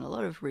work and a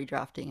lot of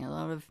redrafting, a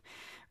lot of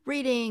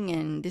reading,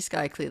 and this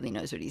guy clearly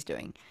knows what he's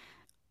doing.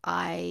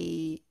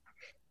 I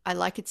I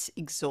like its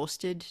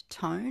exhausted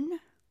tone,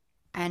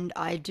 and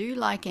I do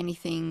like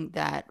anything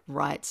that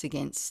writes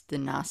against the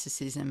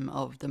narcissism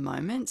of the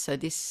moment. So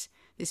this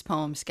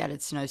poem,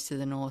 "Scattered Snows to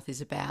the North,"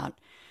 is about.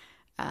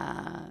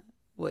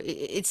 Well,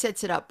 it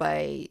sets it up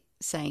by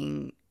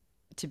saying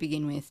to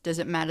begin with, does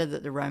it matter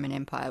that the Roman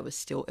Empire was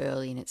still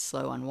early in its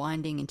slow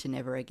unwinding into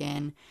never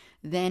again?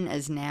 Then,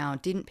 as now,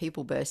 didn't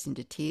people burst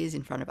into tears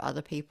in front of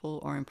other people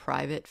or in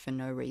private for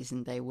no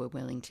reason they were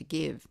willing to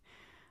give,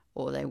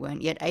 or they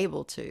weren't yet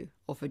able to,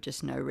 or for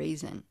just no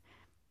reason?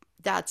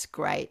 That's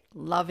great.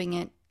 Loving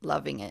it,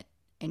 loving it.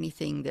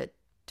 Anything that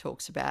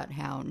talks about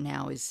how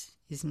now is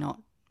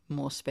not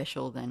more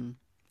special than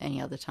any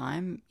other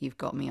time, you've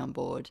got me on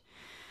board.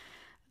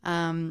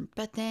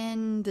 But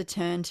then the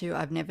turn to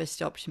I've never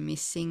stopped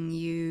missing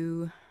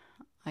you.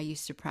 I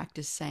used to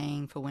practice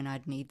saying for when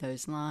I'd need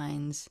those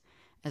lines,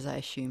 as I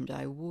assumed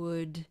I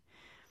would.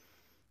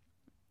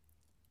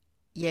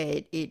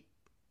 Yeah,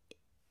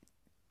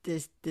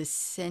 the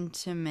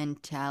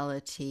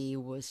sentimentality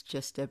was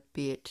just a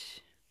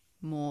bit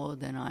more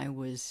than I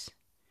was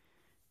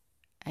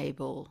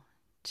able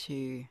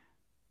to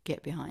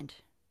get behind.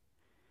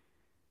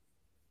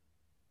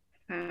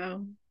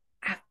 How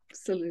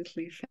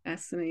absolutely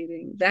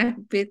fascinating.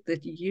 That bit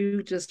that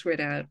you just read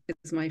out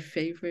is my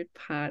favorite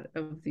part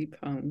of the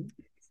poem.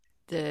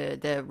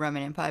 The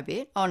Roman Empire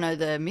bit? Oh no,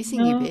 the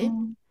missing you bit.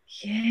 No,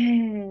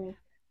 yeah.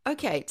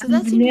 Okay, so I've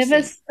that's never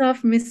interesting.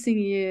 stopped missing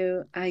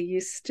you. I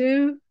used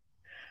to.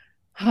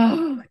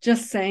 Oh,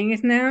 just saying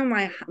it now,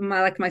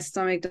 my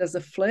stomach does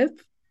a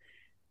flip.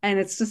 And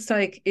it's just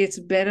like it's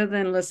better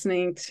than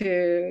listening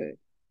to,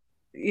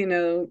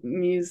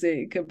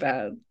 music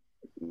about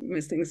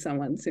missing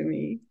someone to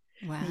me.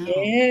 Wow.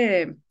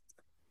 Yeah.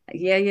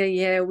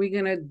 Yeah. We're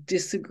gonna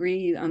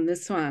disagree on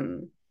this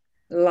one.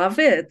 Love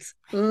it.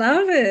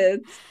 Love it.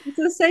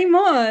 So say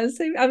more.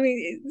 Say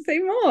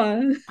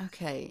more.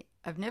 Okay,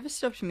 I've never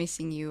stopped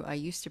missing you. I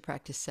used to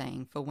practice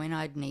saying for when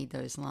I'd need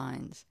those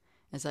lines,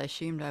 as I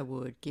assumed I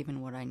would, given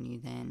what I knew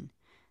then.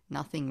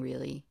 Nothing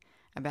really.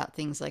 About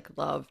things like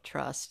love,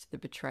 trust, the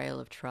betrayal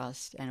of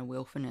trust, and a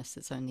willfulness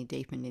that's only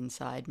deepened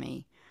inside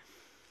me.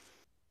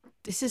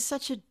 This is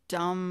such a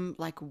dumb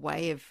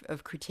way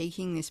of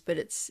critiquing this, but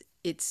it's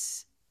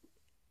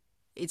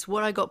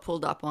what I got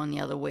pulled up on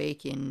the other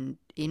week in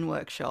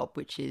workshop,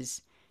 which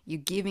is you're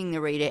giving the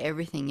reader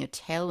everything. You're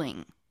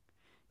telling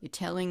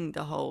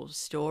the whole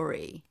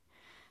story,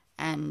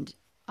 and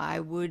I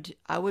would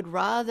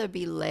rather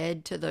be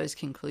led to those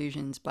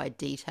conclusions by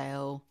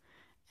detail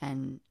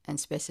and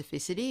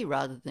specificity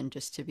rather than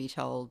just to be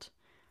told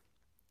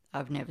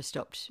I've never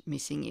stopped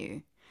missing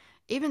you.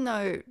 Even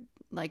though,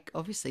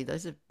 obviously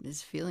those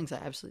feelings I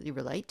absolutely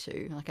relate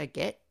to. I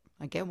get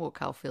what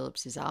Carl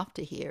Phillips is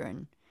after here,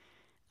 and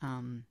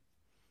um,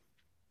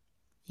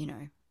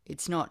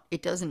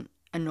 it doesn't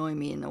annoy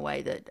me in the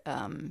way that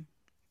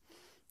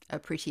a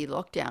pretty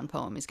lockdown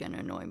poem is going to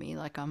annoy me.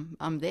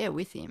 I'm there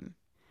with him.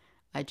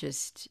 I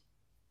just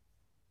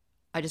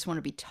I just want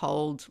to be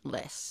told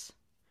less.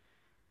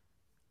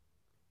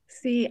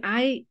 See,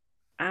 I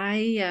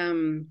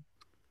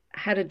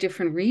had a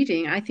different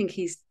reading. I think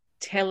he's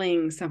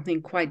telling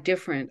something quite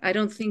different. I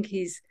don't think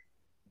he's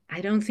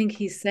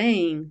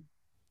saying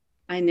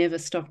I never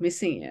stop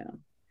missing you.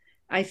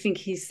 I think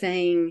he's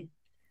saying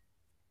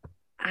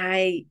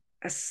I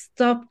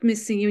stopped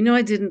missing you. No,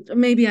 I didn't.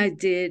 Maybe I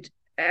did.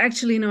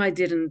 Actually, no, I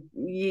didn't.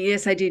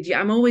 Yes, I did.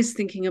 Yeah, I'm always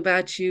thinking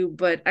about you,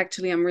 but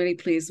actually, I'm really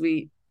pleased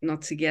we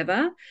not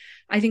together.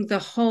 I think the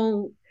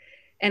whole,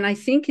 and I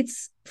think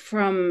it's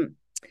from,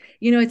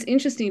 it's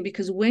interesting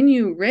because when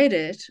you read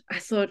it, I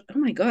thought, oh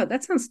my God,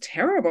 that sounds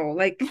terrible.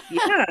 Like,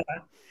 yeah,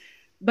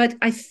 but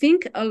I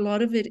think a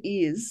lot of it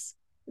is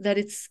that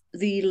it's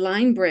the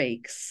line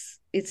breaks.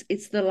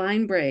 It's the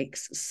line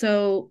breaks.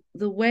 So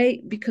the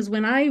way, because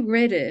when I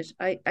read it,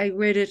 I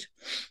read it.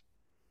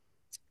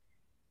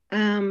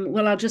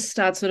 Well, I'll just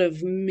start sort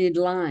of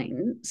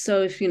mid-line.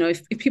 So if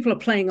people are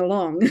playing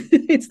along,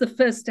 it's the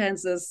first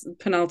stanza's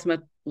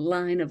penultimate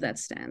line of that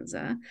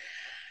stanza.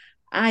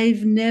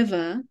 I've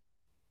never,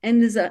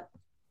 and there's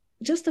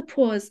just a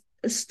pause,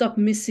 stop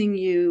missing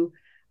you.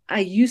 I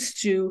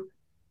used to,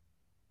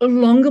 a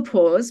longer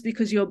pause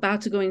because you're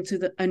about to go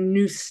into a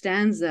new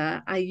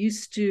stanza. I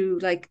used to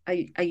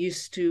I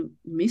used to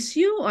miss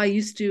you. I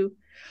used to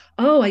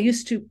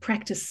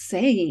practice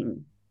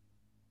saying.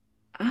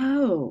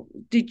 Oh,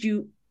 did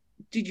you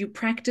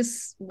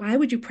practice? Why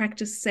would you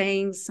practice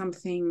saying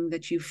something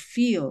that you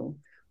feel?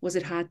 Was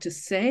it hard to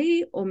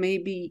say, or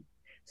maybe?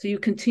 So you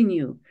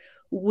continue.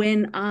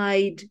 When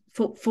I'd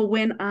for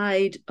when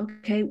I'd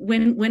okay.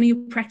 When are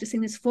you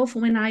practicing this for? For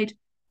when I'd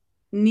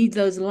need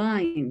those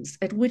lines,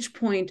 at which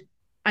point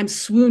I'm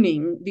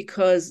swooning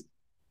because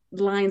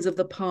lines of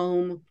the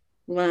poem,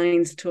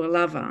 lines to a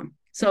lover.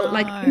 So,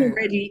 like, I'm No,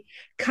 ready.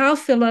 Carl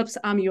Phillips,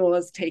 I'm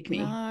yours, take me.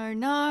 no,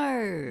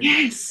 no.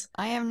 Yes,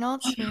 I am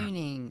not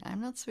swooning. I'm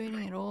not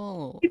swooning at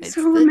all. it's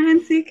so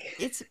romantic.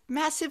 It's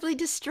massively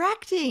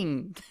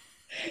distracting.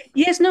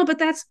 Yes, no, but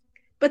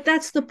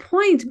that's the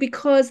point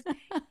because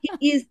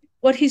he is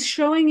what he's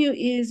showing you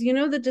is,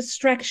 the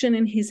distraction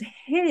in his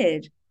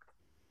head.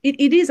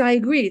 It is, I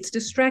agree, it's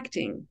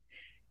distracting.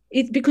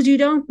 It's because you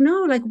don't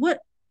know, like, what,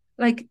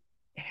 like,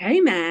 hey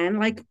man,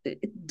 like,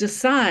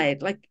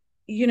 decide, like,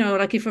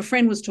 like if a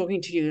friend was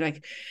talking to you,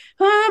 like,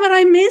 oh, but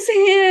I miss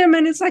him,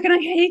 and it's like, and I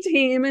hate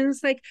him, and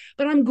it's like,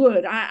 but I'm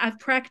good. I've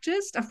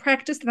practiced,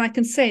 and I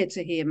can say it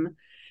to him.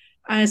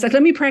 And it's like,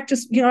 let me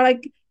practice,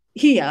 like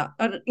here,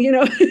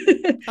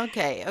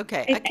 Okay,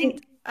 okay.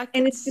 and,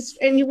 and it's just,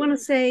 and you want to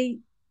say,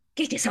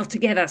 get yourself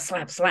together,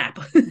 slap, slap.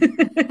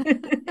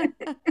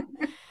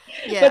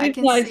 Yeah, But I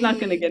can he's not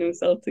going to see. get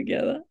himself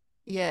together.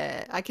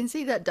 Yeah, I can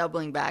see that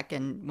doubling back,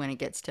 and when it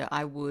gets to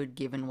I would,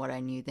 given what I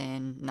knew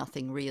then,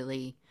 nothing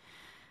really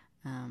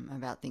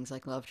about things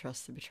like love,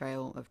 trust, the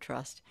betrayal of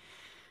trust.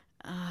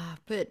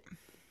 But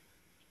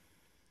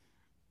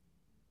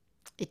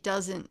it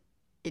doesn't.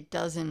 It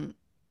doesn't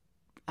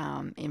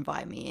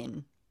invite me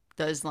in.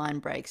 Those line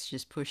breaks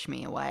just push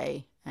me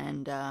away,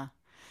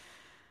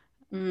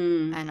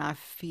 Mm. and I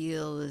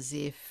feel as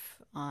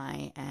if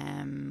I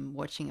am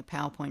watching a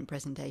PowerPoint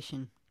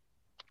presentation.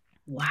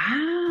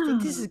 I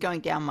think this Wow. is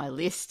going down my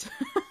list.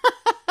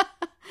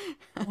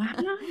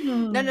 No,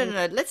 no, no, Wow.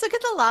 no. Let's look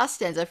at the last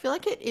stanza. I feel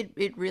like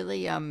it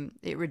really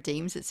it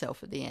redeems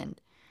itself at the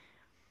end.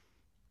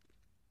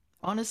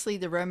 Honestly,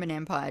 the Roman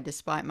Empire,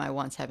 despite my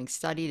once having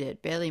studied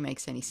it, barely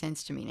makes any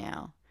sense to me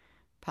now.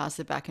 Past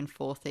the back and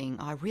forth thing.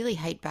 Oh, I really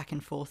hate back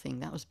and forth thing.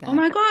 That was Oh bad.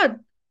 my God.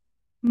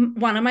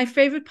 One of my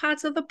favorite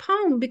parts of the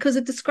poem because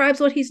it describes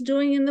what he's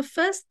doing in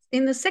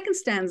the second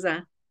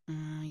stanza.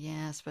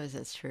 Yeah, I suppose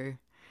that's true.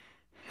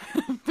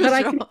 For But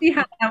I can sure. see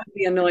how that would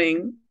be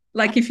annoying.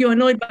 Like if you're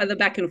annoyed by the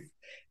back and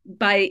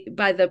by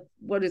the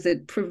what is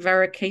it,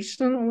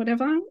 prevarication or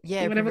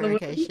Yeah, whatever the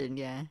word is, prevarication.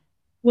 Yeah.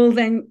 well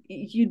then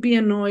you'd be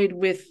annoyed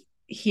with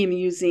him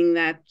using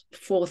that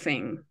for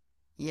thing.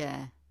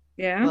 Yeah.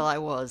 Yeah. Well, I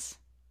was.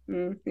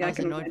 I Yeah, I was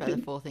can annoyed by the imagine.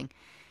 fourth thing.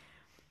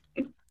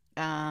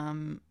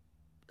 Um,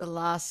 the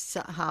last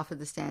half of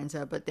the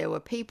stanza, but there were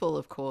people,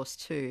 of course,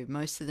 too,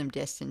 most of them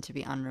destined to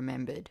be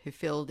unremembered, who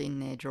filled in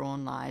their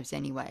drawn lives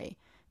anyway,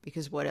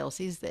 because what else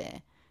is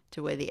there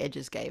to where the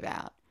edges gave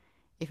out?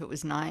 If it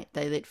was night,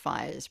 they lit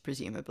fires,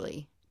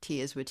 presumably.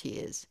 Tears were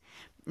tears.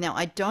 Now,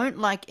 I don't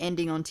like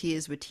ending on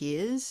tears were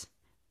tears,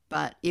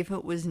 but if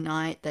it was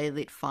night, they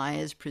lit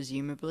fires,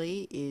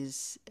 presumably,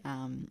 is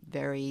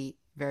very,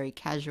 very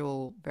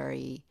casual,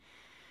 very,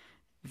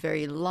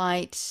 very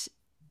light.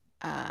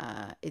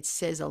 It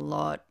says a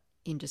lot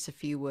in just a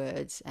few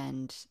words,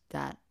 and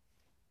that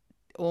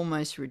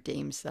almost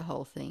redeems the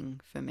whole thing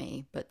for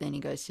me. But then he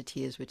goes to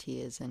tears were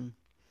tears, and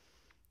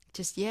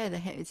just yeah,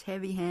 it's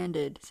heavy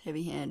handed. It's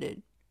heavy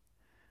handed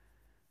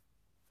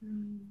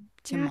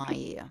to Yeah, my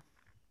ear.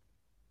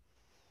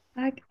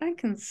 I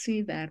can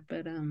see that,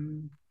 but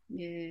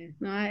yeah.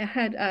 No, I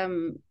had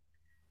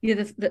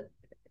yeah,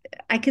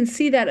 I can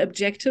see that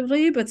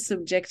objectively, but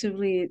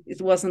subjectively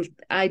it wasn't,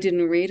 I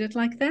didn't read it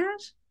like that.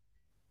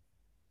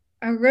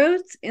 I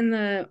wrote in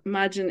the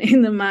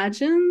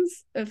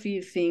margins a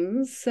few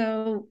things.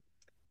 So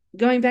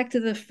going back to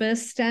the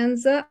first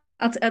stanza,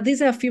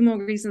 these are a few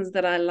more reasons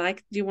that I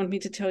like. Do you want me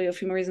to tell you a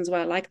few more reasons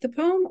why I like the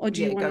poem, or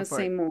do you Yeah, want go to for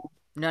say it. more?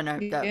 No, no,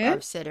 Yeah.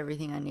 I've said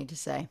everything I need to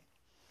say.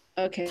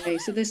 Okay,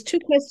 so there's two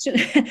question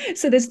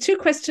so there's two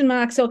question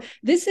marks. So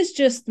this is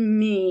just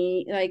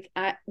me, like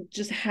I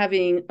just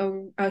having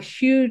a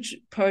huge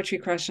poetry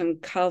crush on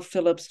Carl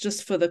Phillips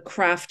just for the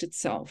craft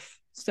itself.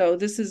 So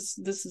this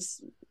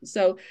is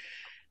so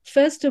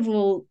first of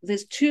all,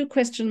 there's two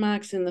question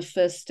marks in the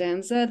first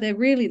stanza. They're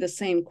really the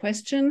same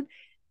question.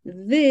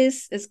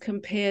 This is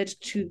compared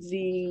to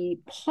the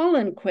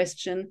pollen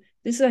question.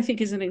 This, I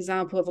think, is an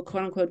example of a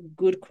quote unquote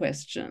good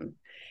question.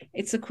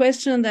 It's a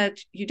question that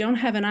you don't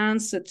have an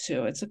answer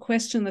to. It's a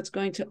question that's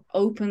going to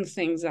open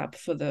things up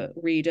for the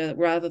reader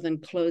rather than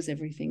close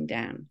everything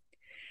down.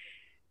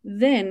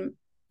 Then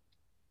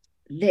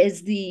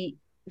there's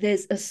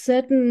a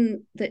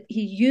certain that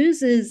he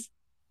uses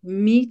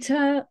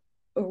meter,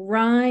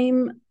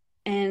 rhyme,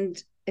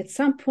 and at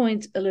some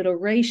point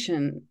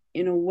alliteration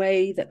in a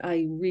way that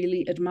I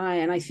really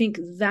admire. And I think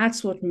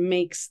that's what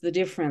makes the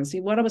difference.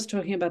 What I was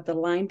talking about, the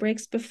line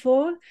breaks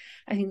before,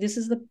 I think this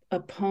is a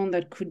poem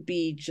that could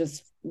be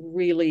just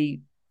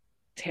really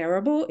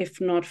terrible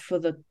if not for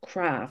the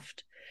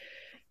craft.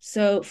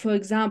 So, for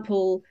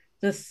example,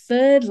 the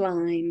third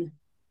line,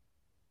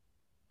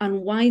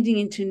 unwinding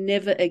into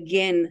never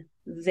again,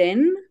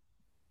 then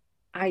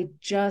I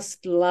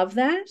just love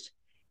that.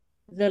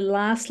 The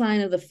last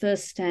line of the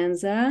first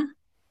stanza,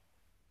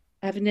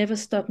 I've never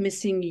stopped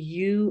missing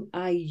you,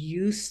 I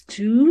used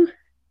to.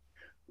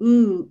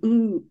 Ooh,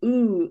 ooh,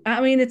 ooh.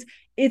 I mean,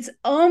 it's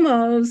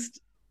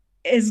almost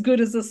as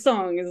good as a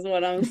song, is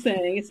what I'm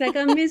saying. It's like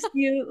I miss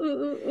you.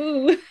 Ooh,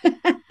 ooh, ooh.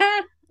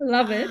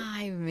 Love it.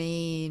 I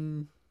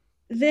mean,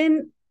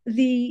 Then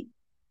the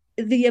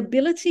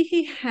ability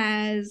he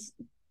has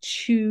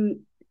to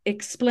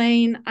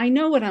explain, I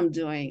know what I'm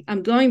doing.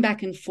 I'm going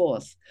back and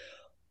forth.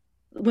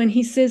 When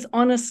he says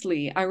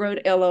honestly, I wrote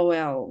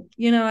LOL,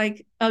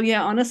 like, oh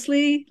yeah,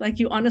 honestly, like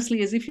you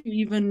honestly, as if you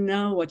even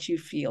know what you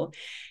feel.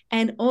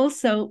 And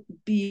also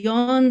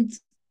beyond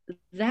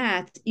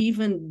that,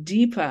 even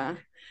deeper,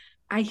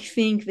 I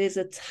think there's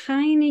a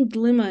tiny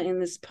glimmer in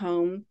this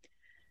poem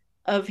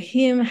of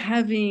him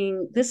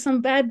having, there's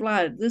some bad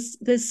blood.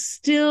 There's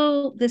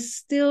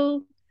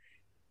still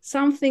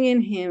something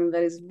in him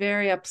that is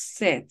very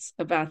upset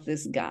about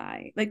this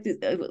guy, like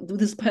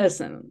this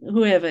person,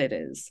 whoever it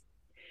is.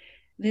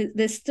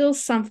 There's still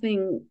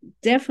something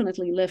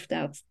definitely left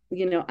out,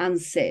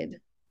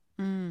 unsaid.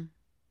 Mm.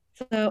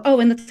 So, oh,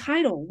 and the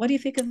title. What do you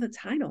think of the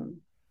title?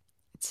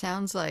 It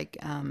sounds like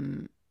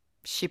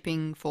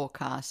shipping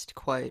forecast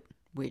quote,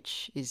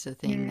 which is a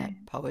thing Yeah.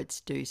 that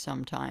poets do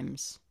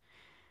sometimes.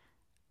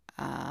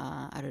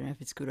 I don't know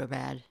if it's good or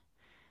bad.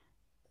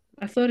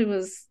 I thought it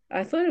was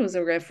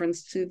a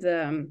reference to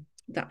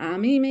the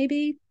army,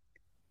 maybe.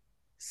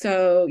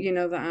 So,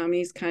 the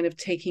army's kind of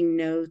taking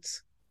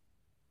note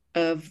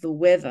of the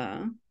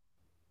weather.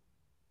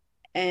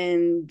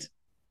 And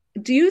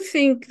do you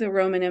think the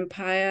Roman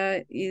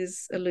Empire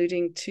is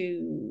alluding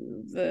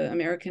to the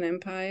American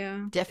Empire?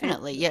 And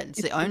Definitely, yeah. It's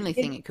the only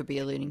thing it could be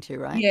alluding to,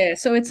 right? yeah,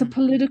 so it's a Mm.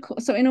 political,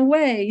 so in a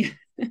way,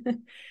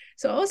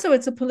 so also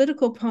it's a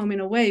political poem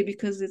in a way,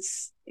 because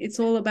it's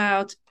all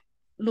about,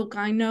 look,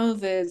 I know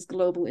there's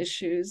global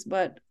issues,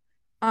 but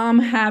I'm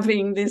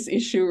having this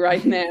issue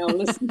right now.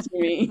 Listen to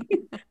me.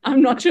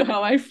 I'm not sure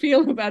how I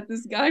feel about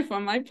this guy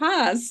from my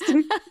past.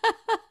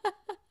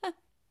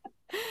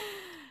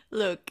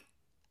 Look,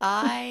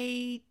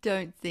 I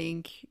don't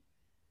think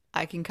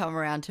I can come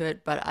around to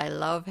it, but I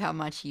love how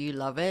much you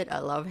love it. I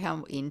love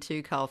how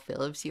into Carl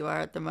Phillips you are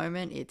at the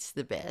moment. It's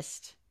the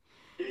best.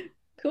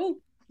 Cool.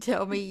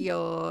 Tell me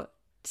your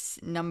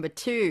number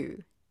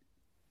two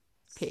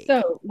pick.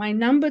 So my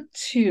number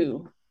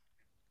two,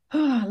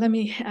 let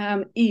me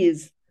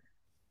is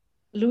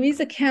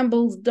Louisa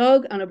Campbell's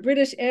Dog on a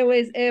British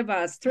Airways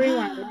Airbus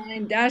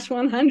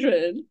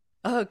 319-100.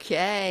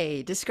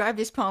 Okay, describe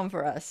this poem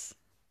for us.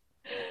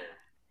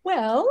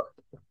 Well,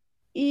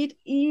 it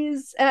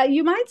is,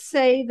 you might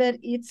say that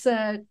it's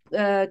a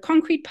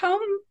concrete poem,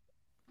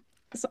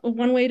 so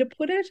one way to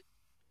put it.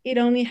 It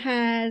only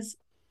has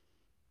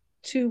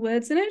two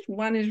words in it.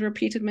 One is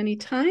repeated many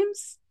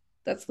times.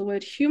 That's the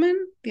word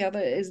human. The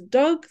other is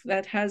dog.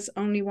 That has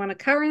only one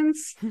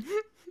occurrence.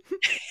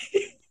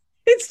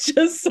 It's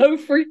just so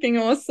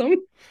freaking awesome.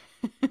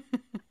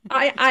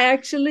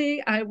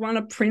 I want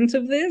a print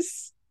of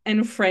this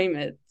and frame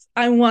it.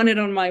 I want it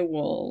on my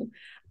wall.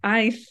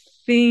 I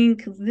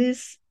think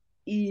this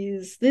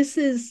is,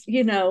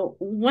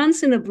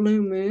 once in a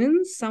blue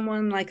moon,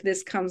 someone like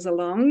this comes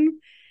along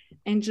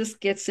and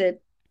just gets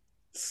it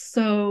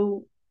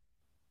so,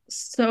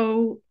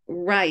 so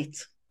right.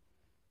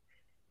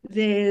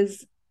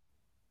 There's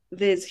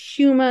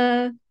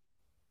humor,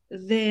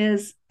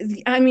 it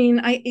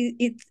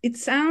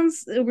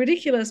sounds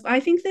ridiculous, but I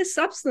think there's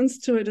substance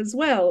to it as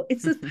well.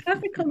 It's a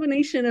perfect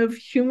combination of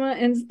humor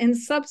and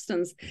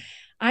substance.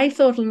 I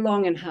thought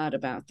long and hard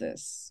about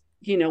this,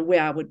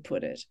 where I would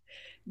put it,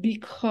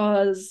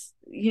 because,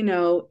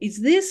 is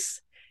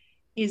this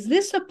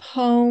a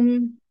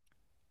poem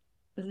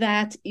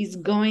that is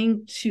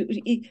going to,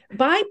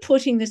 by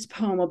putting this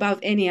poem above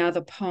any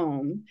other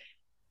poem,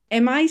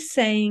 am I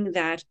saying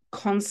that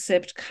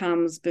concept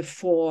comes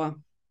before,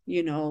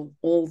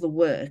 all the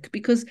work?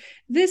 Because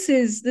this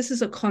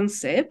is a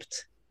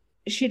concept.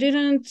 She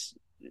didn't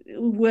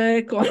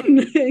work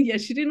on yeah,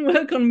 she didn't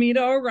work on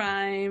meter or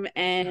rhyme,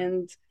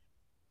 and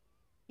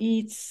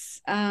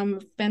it's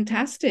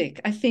fantastic.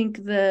 I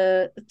think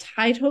the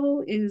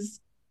title is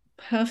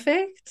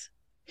perfect.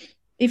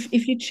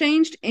 If you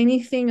changed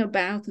anything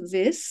about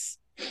this,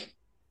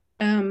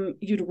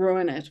 you'd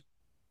ruin it.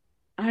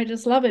 I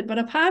just love it. But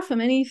apart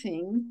from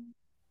anything,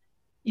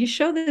 you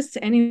show this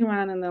to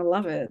anyone and they'll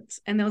love it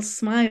and they'll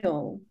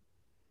smile,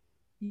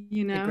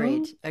 you know?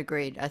 Agreed,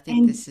 agreed. I think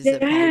And this is a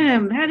poem that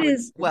damn, would,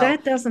 well,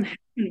 that doesn't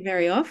happen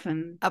very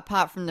often.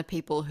 apart from the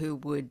people who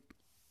would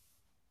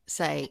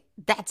say,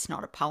 that's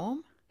not a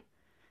poem.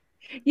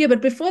 Yeah,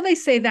 but before they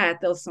say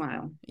that, they'll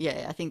smile.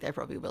 Yeah, I think they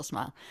probably will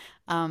smile.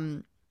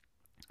 Um,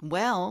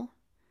 well,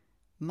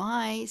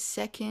 my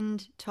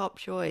second top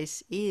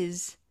choice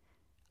is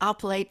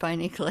Up Late by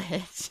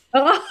Nicolette.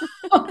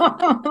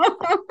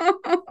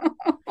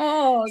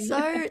 Oh, yeah.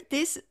 So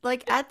this,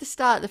 like at the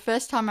start, the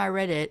first time I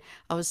read it,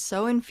 I was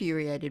so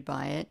infuriated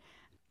by it.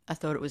 I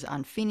thought it was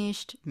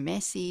unfinished,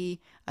 messy.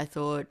 I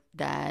thought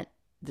that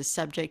the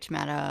subject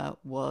matter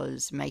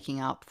was making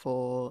up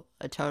for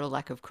a total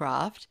lack of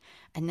craft.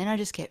 And then I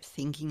just kept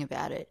thinking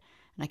about it.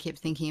 And I kept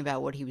thinking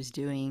about what he was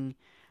doing.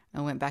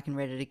 I went back and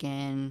read it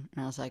again,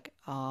 and I was like,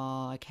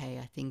 "Oh, okay.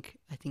 I think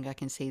I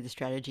can see the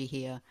strategy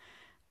here."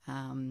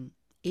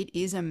 It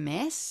is a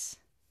mess.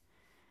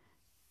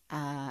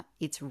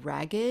 It's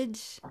ragged.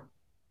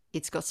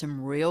 It's got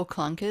some real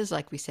clunkers,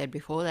 like we said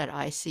before. That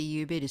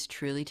ICU bit is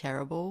truly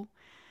terrible,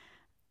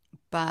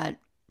 but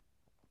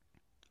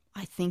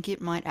I think it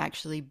might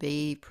actually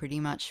be pretty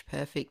much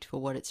perfect for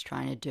what it's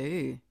trying to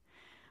do.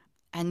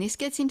 And this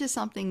gets into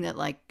something that,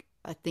 like,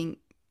 I think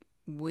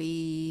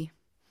we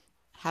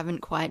haven't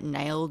quite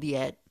nailed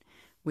yet,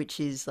 which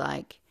is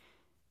like,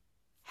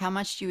 how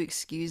much do you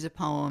excuse a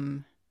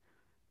poem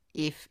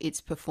if it's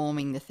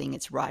performing the thing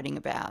it's writing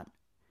about?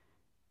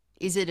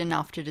 is it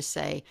enough to just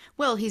say,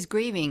 well, he's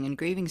grieving and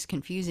grieving's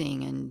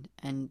confusing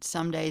and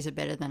some days are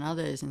better than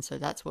others and so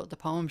that's what the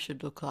poem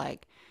should look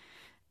like.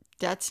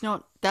 That's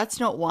not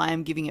why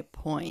I'm giving it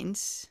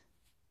points,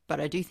 but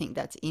I do think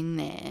that's in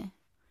there.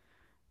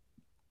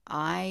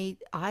 I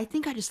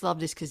think I just love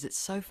this because it's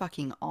so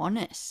fucking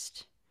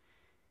honest.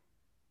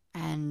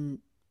 And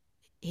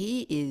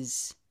he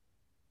is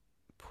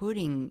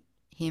putting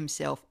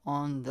himself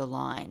on the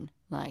line.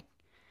 Like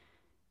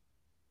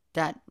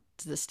that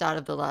the start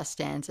of the last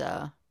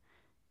stanza,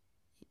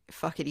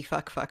 fuckity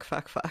fuck fuck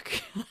fuck fuck.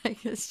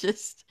 Like it's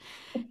just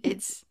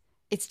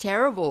it's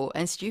terrible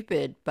and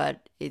stupid,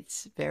 but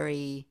it's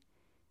very,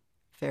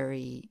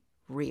 very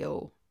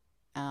real.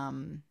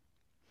 Um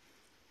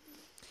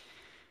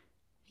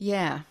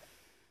yeah.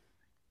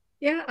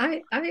 Yeah,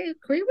 I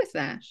agree with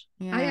that.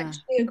 I Yeah.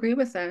 actually agree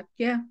with that.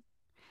 Yeah.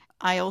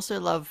 I also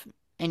love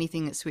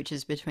anything that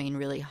switches between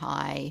really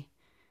high,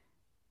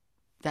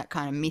 that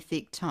kind of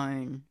mythic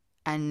tone,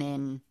 and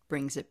then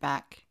brings it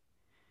back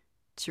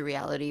to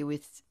reality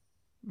with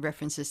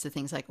references to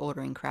things like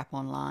ordering crap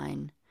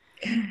online,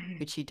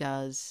 which he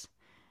does.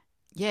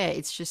 Yeah,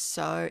 it's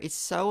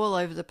so all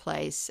over the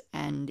place,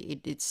 and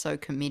it's so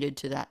committed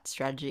to that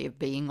strategy of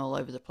being all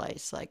over the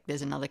place. Like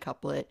there's another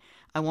couplet,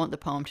 I want the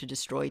poem to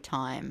destroy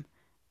time.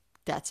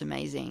 That's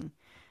amazing.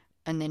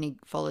 And then he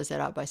follows that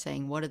up by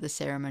saying, what are the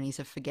ceremonies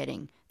of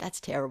forgetting? That's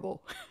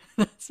terrible.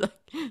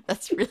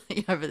 That's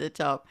really over the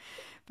top.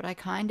 But I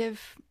kind of,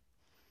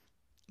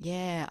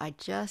 yeah, I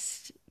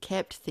just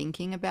kept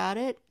thinking about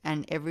it,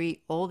 and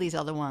all these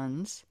other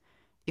ones,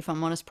 if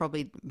I'm honest,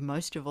 probably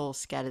most of all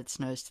Scattered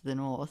Snows to the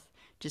North,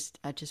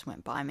 I just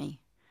went by me.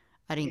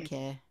 I didn't Yes.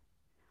 care.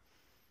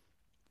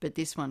 But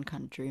this one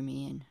kind of drew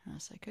me in. I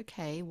was like,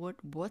 okay,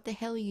 what the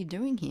hell are you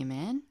doing here,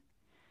 man?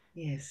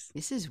 Yes.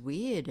 This is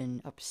weird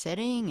and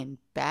upsetting and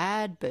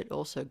bad, but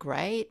also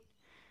great.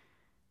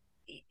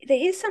 There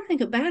is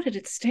something about it.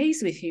 It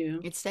stays with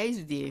you. It stays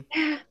with you.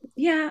 Yeah.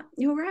 Yeah,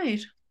 you're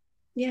right.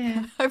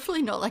 Yeah.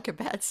 Hopefully not like a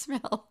bad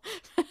smell.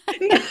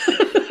 No,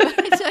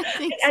 I don't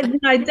think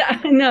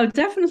so. no,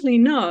 definitely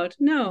not.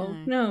 No,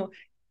 No. no.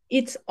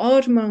 It's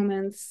odd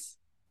moments.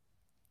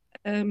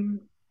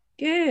 Um,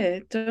 yeah,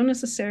 don't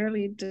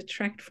necessarily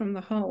detract from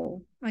the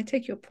whole. I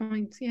take your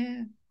point.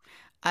 Yeah.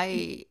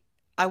 I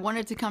I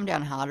wanted to come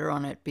down harder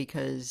on it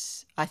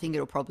because I think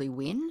it'll probably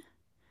win.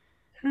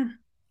 Huh.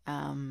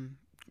 Um,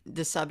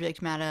 the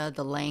subject matter,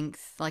 the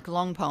length, like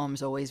long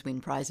poems always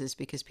win prizes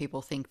because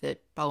people think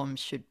that poems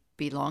should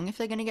be long if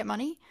they're going to get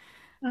money.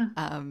 Huh.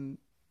 Um,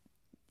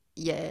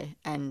 yeah,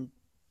 and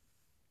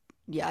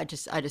yeah, I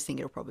just think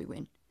it'll probably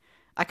win.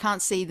 I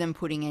can't see them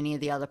putting any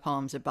of the other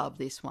poems above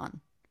this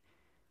one.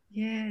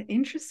 Yeah,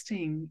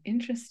 interesting.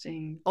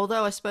 Interesting.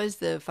 Although I suppose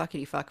the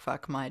fuckity fuck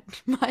fuck might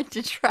might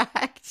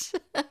detract.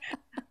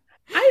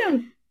 I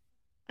don't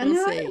We'll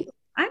no, see.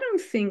 I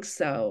don't think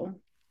so.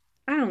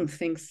 I don't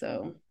think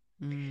so.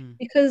 Mm.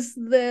 Because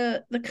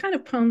the kind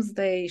of poems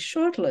they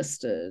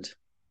shortlisted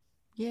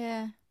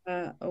Yeah,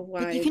 are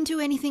but you wide. can do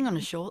anything on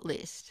a short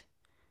list.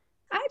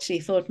 I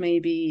actually thought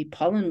maybe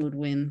Pollen would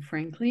win,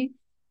 frankly.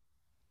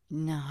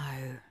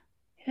 No.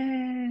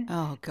 Yeah.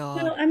 Oh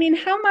God. Well, I mean,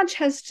 how much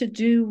has to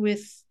do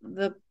with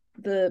the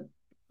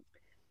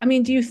I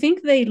mean, do you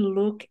think they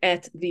look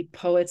at the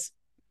poet's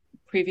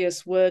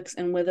previous works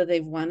and whether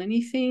they've won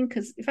anything?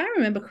 Because if I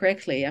remember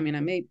correctly, I mean, I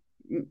may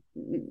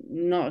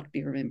not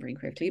be remembering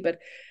correctly, but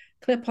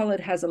Claire Pollard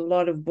has a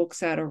lot of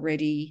books out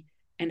already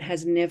and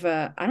has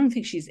never, I don't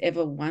think she's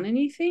ever won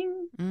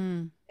anything,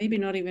 Mm. maybe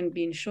not even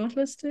been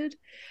shortlisted.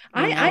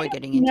 Well, now I we're don't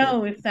getting into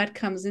know if that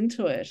comes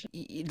into it.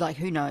 like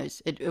who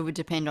knows? It would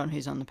depend on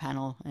who's on the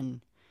panel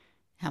and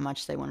how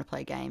much they want to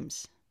play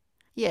games.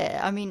 Yeah,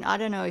 I mean, I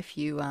don't know if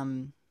you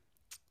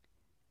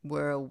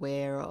were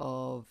aware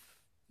of,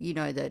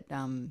 that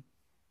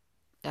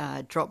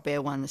Drop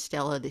Bear won the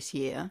Stella this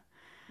year.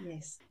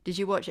 Yes. Did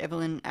you watch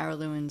Evelyn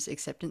Aralewin's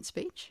acceptance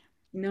speech?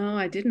 No,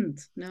 I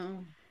didn't.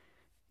 No.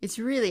 It's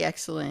really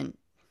excellent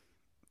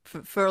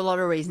for a lot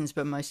of reasons,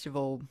 but most of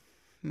all,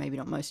 maybe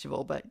not most of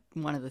all, but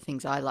one of the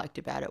things I liked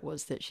about it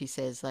was that she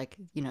says, like,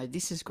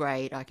 this is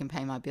great. I can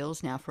pay my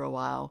bills now for a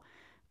while,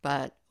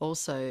 but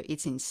also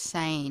it's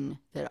insane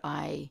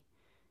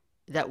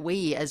that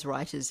we as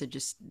writers are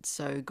just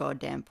so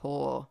goddamn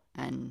poor,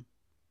 and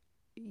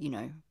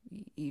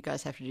you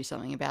guys have to do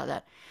something about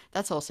that.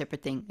 That's a whole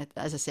separate thing.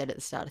 As I said at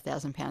the start,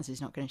 £1,000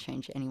 is not going to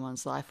change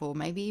anyone's life, or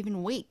maybe even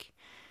a week.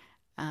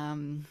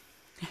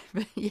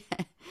 But yeah.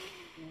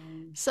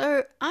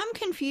 So I'm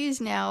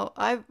confused now.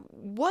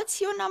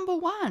 What's your number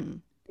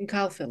one? And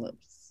Carl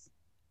Phillips.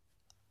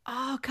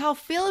 Oh, Carl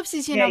Phillips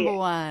is your Yeah, number yeah.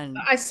 one.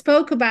 I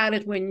spoke about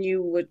it when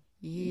you were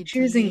You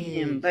choosing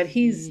him, did. but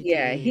You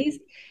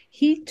did.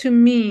 he to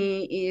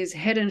me is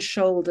head and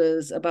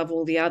shoulders above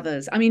all the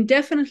others. I mean,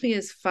 definitely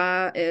as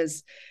far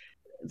as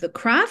the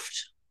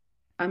craft.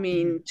 I Mm.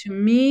 mean, to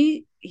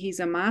me, he's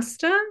a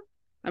master.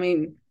 I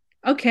mean,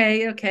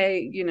 okay,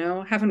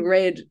 haven't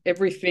read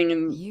everything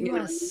You are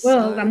in the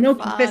world. I'm so no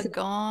far professor.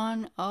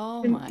 gone.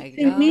 Oh my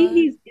To me, God.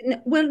 he's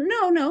well,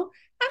 no.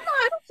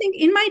 I don't think,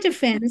 in my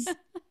defense,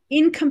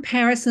 in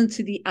comparison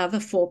to the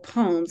other four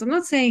poems, I'm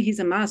not saying he's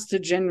a master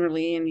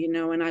generally,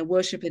 and I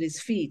worship at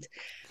his feet,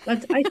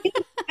 but I think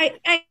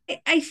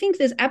I think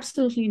there's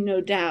absolutely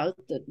no doubt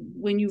that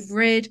when you've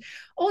read,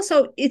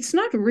 also it's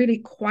not really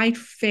quite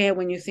fair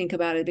when you think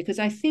about it, because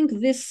I think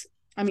this.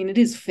 I mean, it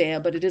is fair,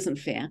 but it isn't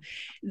fair.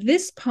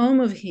 This poem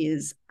of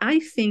his,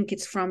 I think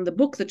it's from the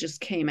book that just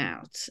came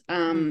out,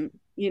 and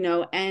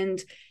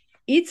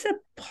it's a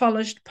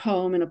polished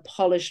poem in a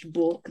polished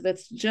book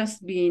that's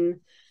just been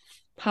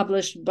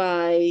published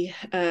by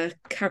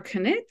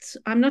Carcanet.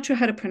 I'm not sure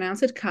how to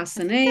pronounce it.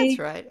 Carcanet. That's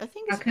right. I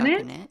think it's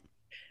Carcanet.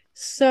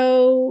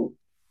 So,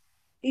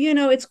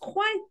 it's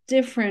quite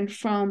different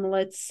from,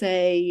 let's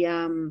say,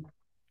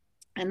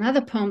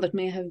 another poem that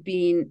may have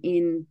been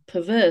in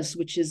Perverse,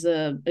 which is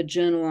a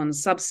journal on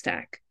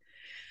Substack.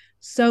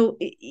 So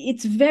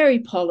it's very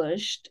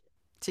polished.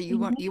 So you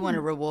want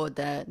to reward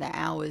the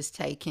hours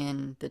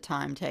taken, the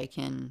time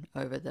taken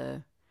over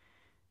the.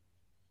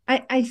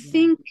 I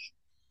think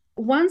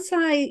once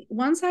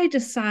I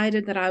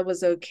decided that I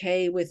was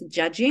okay with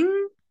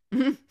judging,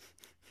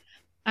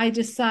 I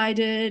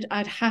decided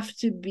I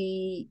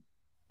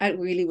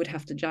really would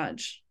have to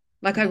judge.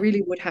 Like I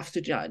really would have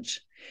to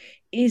judge.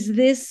 Is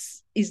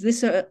this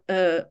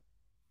a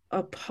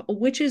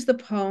which is the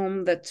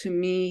poem that to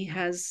me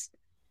has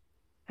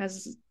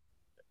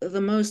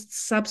the most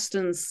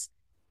substance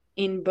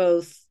in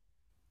both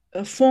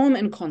form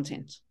and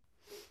content?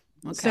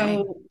 Okay.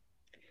 So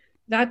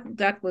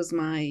that was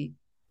my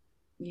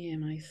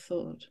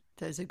thought.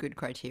 Those are good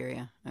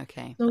criteria.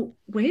 Okay. So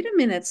wait a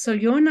minute. So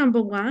your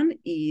number one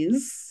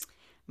is?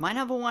 My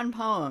number one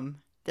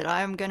poem that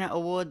I am going to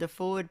award the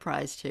Forward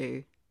Prize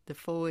to, the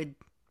Forward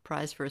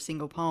Prize for a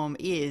single poem,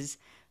 is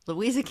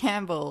Louisa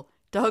Campbell,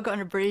 Dog on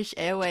a British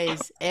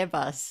Airways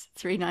Airbus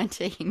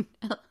 319.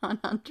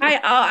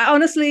 I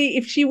honestly,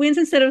 if she wins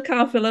instead of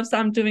Carl Phillips,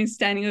 I'm doing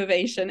standing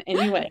ovation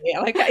anyway.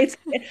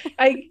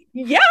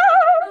 Yes!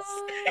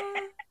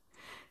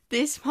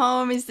 This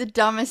poem is the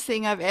dumbest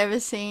thing I've ever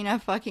seen. I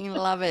fucking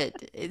love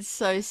it. It's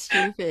so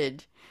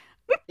stupid.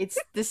 It's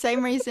the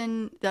same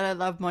reason that I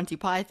love Monty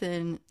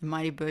Python,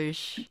 Mighty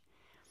Boosh.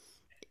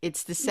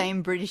 It's the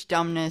same British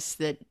dumbness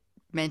that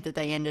meant that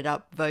they ended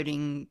up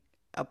voting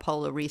a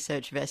polar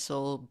research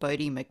vessel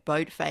Bodie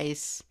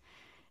McBoatface.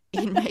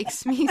 It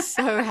makes me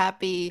so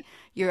happy.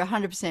 You're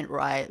 100%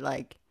 right.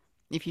 Like,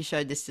 if you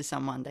showed this to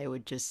someone, they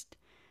would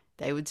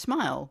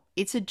smile.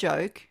 It's a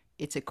joke.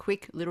 It's a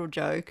quick little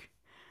joke.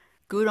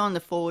 Good on the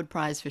Forward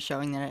Prize for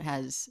showing that it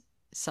has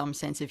some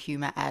sense of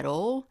humor at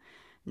all.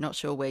 Not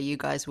sure where you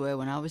guys were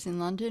when I was in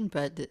London,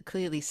 but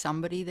clearly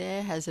somebody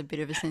there has a bit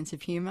of a sense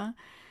of humor.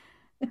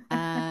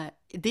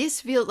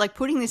 This feels like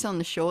putting this on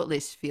the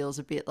shortlist feels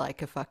a bit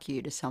like a fuck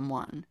you to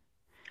someone.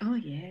 Oh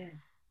yeah.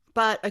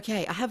 But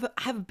okay, I have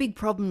a big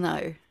problem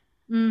though,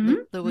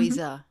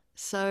 Louisa.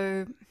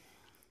 So,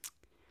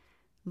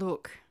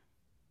 look,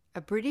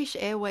 a British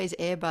Airways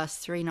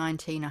Airbus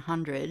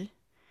 319-100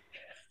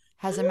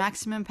 has a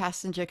maximum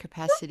passenger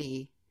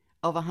capacity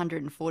of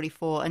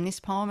 144, and this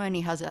poem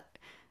only has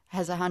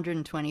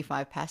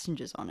 125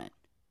 passengers on it.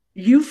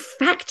 You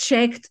fact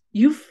checked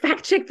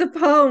the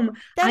poem.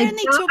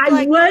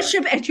 I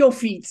worship at your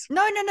feet.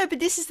 No, but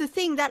this is the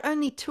thing. That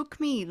only took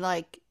me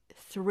like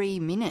 3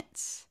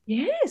 minutes.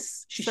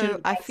 Yes.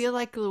 I feel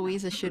like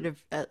Louisa should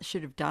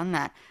have done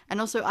that. And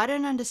also, I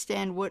don't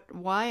understand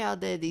why are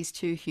there these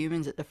two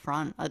humans at the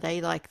front? Are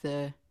they like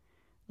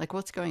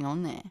what's going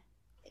on there?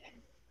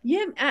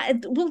 Yeah,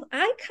 well,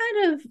 I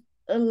kind of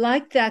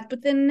like that,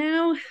 but then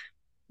now,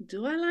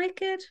 do I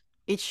like it?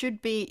 It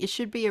should be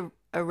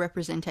a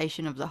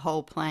representation of the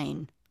whole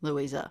plane,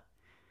 Louisa.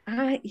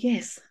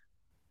 Yes.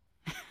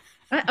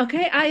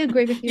 Okay, I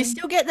agree with you. You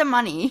still get the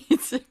money.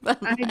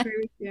 I agree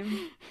with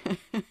you.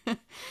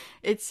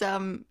 It's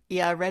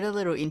I read a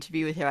little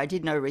interview with her. I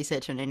did no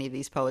research on any of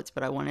these poets,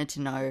 but I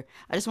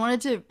just wanted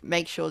to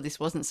make sure this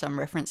wasn't some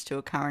reference to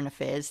a current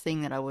affairs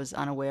thing that I was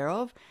unaware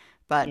of.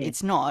 But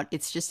It's not.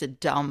 It's just a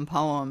dumb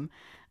poem.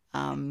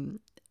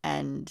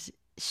 And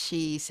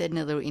she said in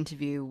a little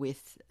interview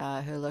with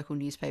her local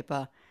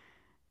newspaper,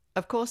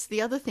 of course,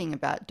 the other thing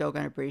about Dog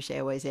on a British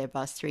Airways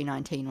Airbus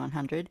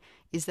 319-100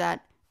 is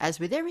that,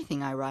 as with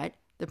everything I write,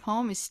 the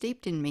poem is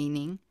steeped in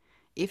meaning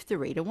if the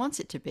reader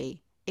wants it to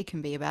be. It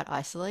can be about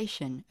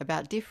isolation,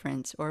 about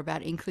difference, or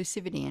about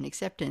inclusivity and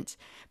acceptance.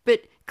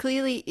 But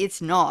clearly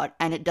it's not,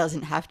 and it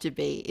doesn't have to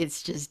be.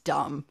 It's just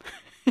dumb.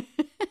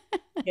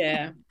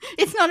 Yeah.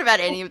 It's not about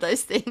any of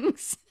those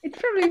things. It's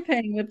probably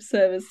paying lip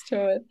service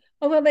to it.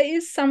 Although there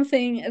is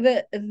something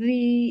that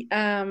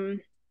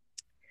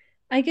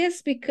I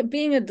guess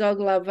being a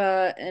dog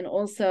lover and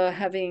also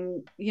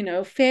having,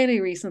 fairly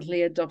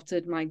recently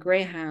adopted my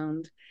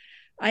greyhound,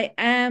 I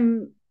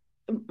am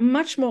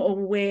much more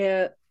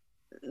aware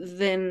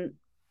than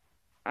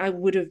I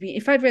would have been.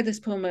 If I'd read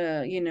this poem,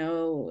 a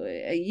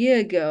year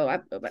ago, I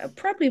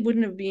probably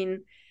wouldn't have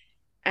been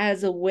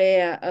as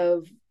aware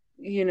of,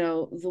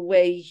 the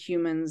way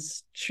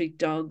humans treat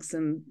dogs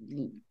and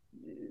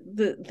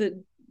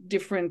the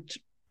different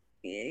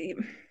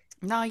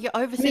No, you're I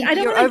overthinking.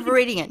 don't You're wanna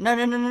overreading it. No,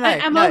 no, no, no, no.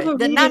 I'm No,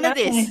 overreading, none of aren't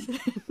I? this.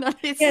 None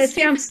of this Yeah, is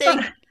see, stupid thing.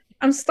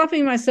 I'm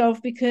stopping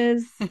myself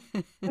because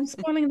I'm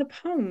spoiling the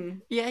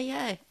poem. Yeah,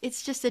 yeah.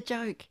 It's just a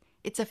joke.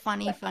 It's a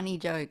funny, funny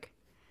joke.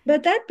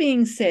 But that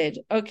being said,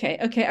 okay,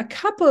 a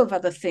couple of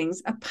other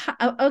things.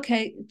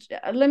 Okay,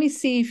 let me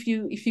see if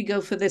you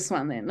go for this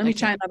one then. Let me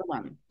try Okay. another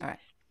one. All right.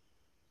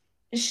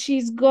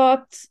 She's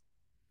got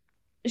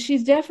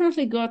she's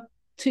definitely got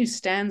two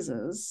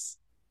stanzas.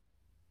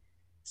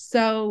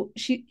 So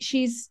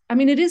she's I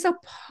mean it is a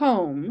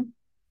poem,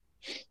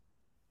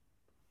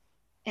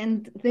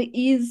 and there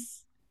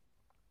is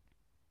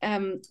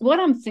what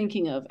I'm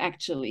thinking of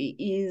actually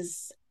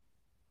is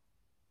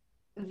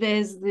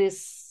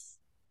there's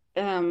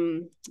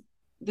um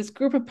this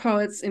group of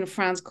poets in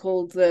France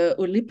called the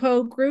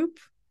Oulipo group.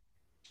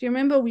 Do you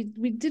remember we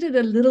did it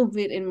a little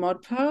bit in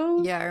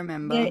Modpo? Yeah, I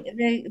remember.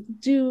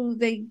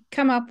 They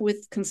come up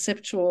with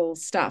conceptual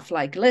stuff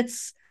like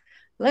let's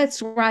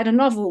write a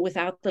novel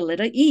without the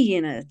letter E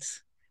in it,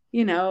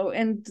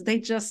 and they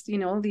just,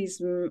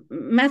 these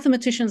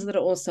mathematicians that are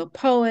also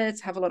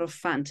poets have a lot of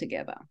fun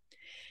together.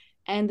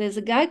 And there's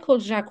a guy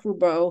called Jacques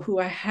Roubaud who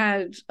I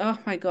had, oh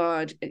my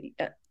God,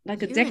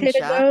 like a You and decade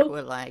Jacques ago.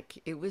 were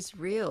like, it was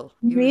real.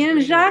 It Me was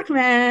and real. Jacques,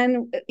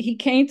 man, he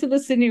came to the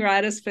Sydney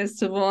Writers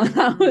Festival, and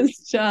I was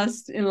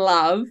just in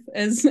love,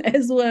 as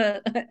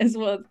were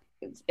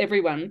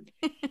everyone.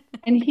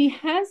 And he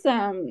has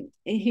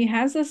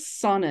a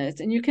sonnet,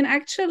 and you can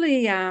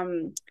actually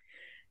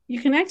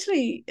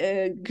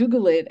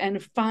Google it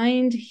and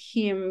find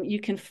him. You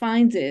can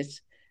find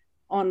it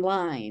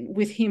online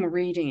with him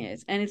reading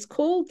it, and it's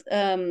called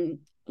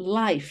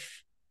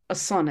Life, a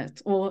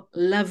Sonnet, or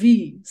La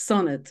Vie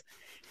sonnet.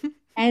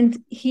 And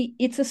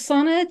it's a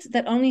sonnet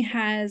that only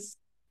has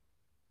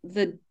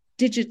the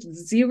digit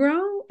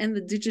 0 and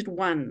the digit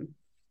 1.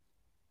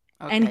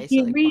 And Okay,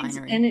 he so like reads,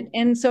 binary.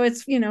 and so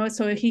it's,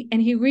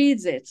 he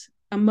reads it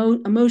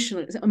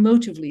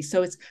emotively.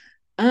 So it's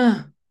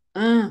un,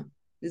 un,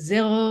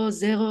 zero,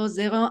 zero,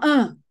 zero,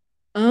 un,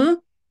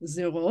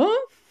 zero,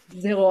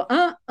 zero,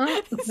 un,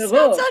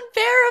 Sounds zero.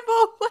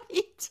 unbearable. What are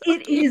you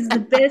It talking is the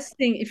about? best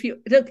thing. If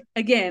you look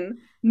again,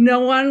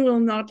 no one will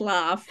not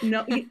laugh.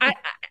 No,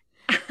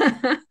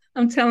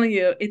 I'm telling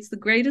you, it's the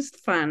greatest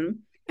fun,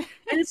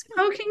 and it's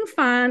poking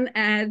fun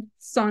at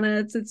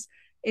sonnets. It's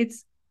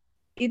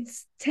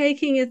it's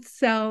taking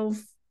itself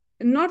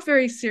not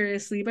very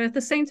seriously, but at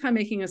the same time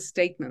making a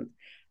statement.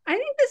 I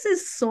think this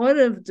is sort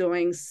of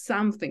doing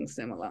something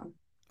similar.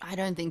 I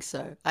don't think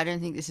so. I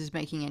don't think this is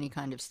making any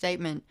kind of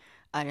statement.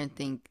 I don't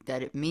think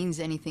that it means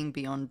anything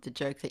beyond the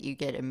joke that you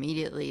get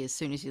immediately as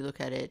soon as you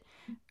look at it.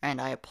 And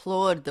I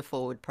applaud the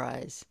Forward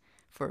Prize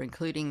for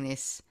including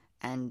this,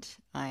 and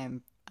I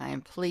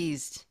am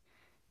pleased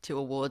to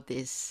award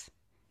this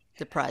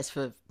the prize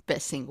for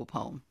best single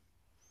poem.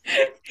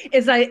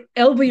 As I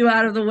elbow you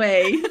out of the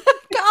way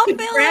Carl to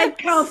drag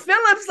Carl Phillips!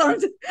 Phillips on.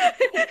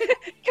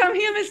 Come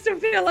here, Mr.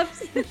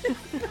 Phillips.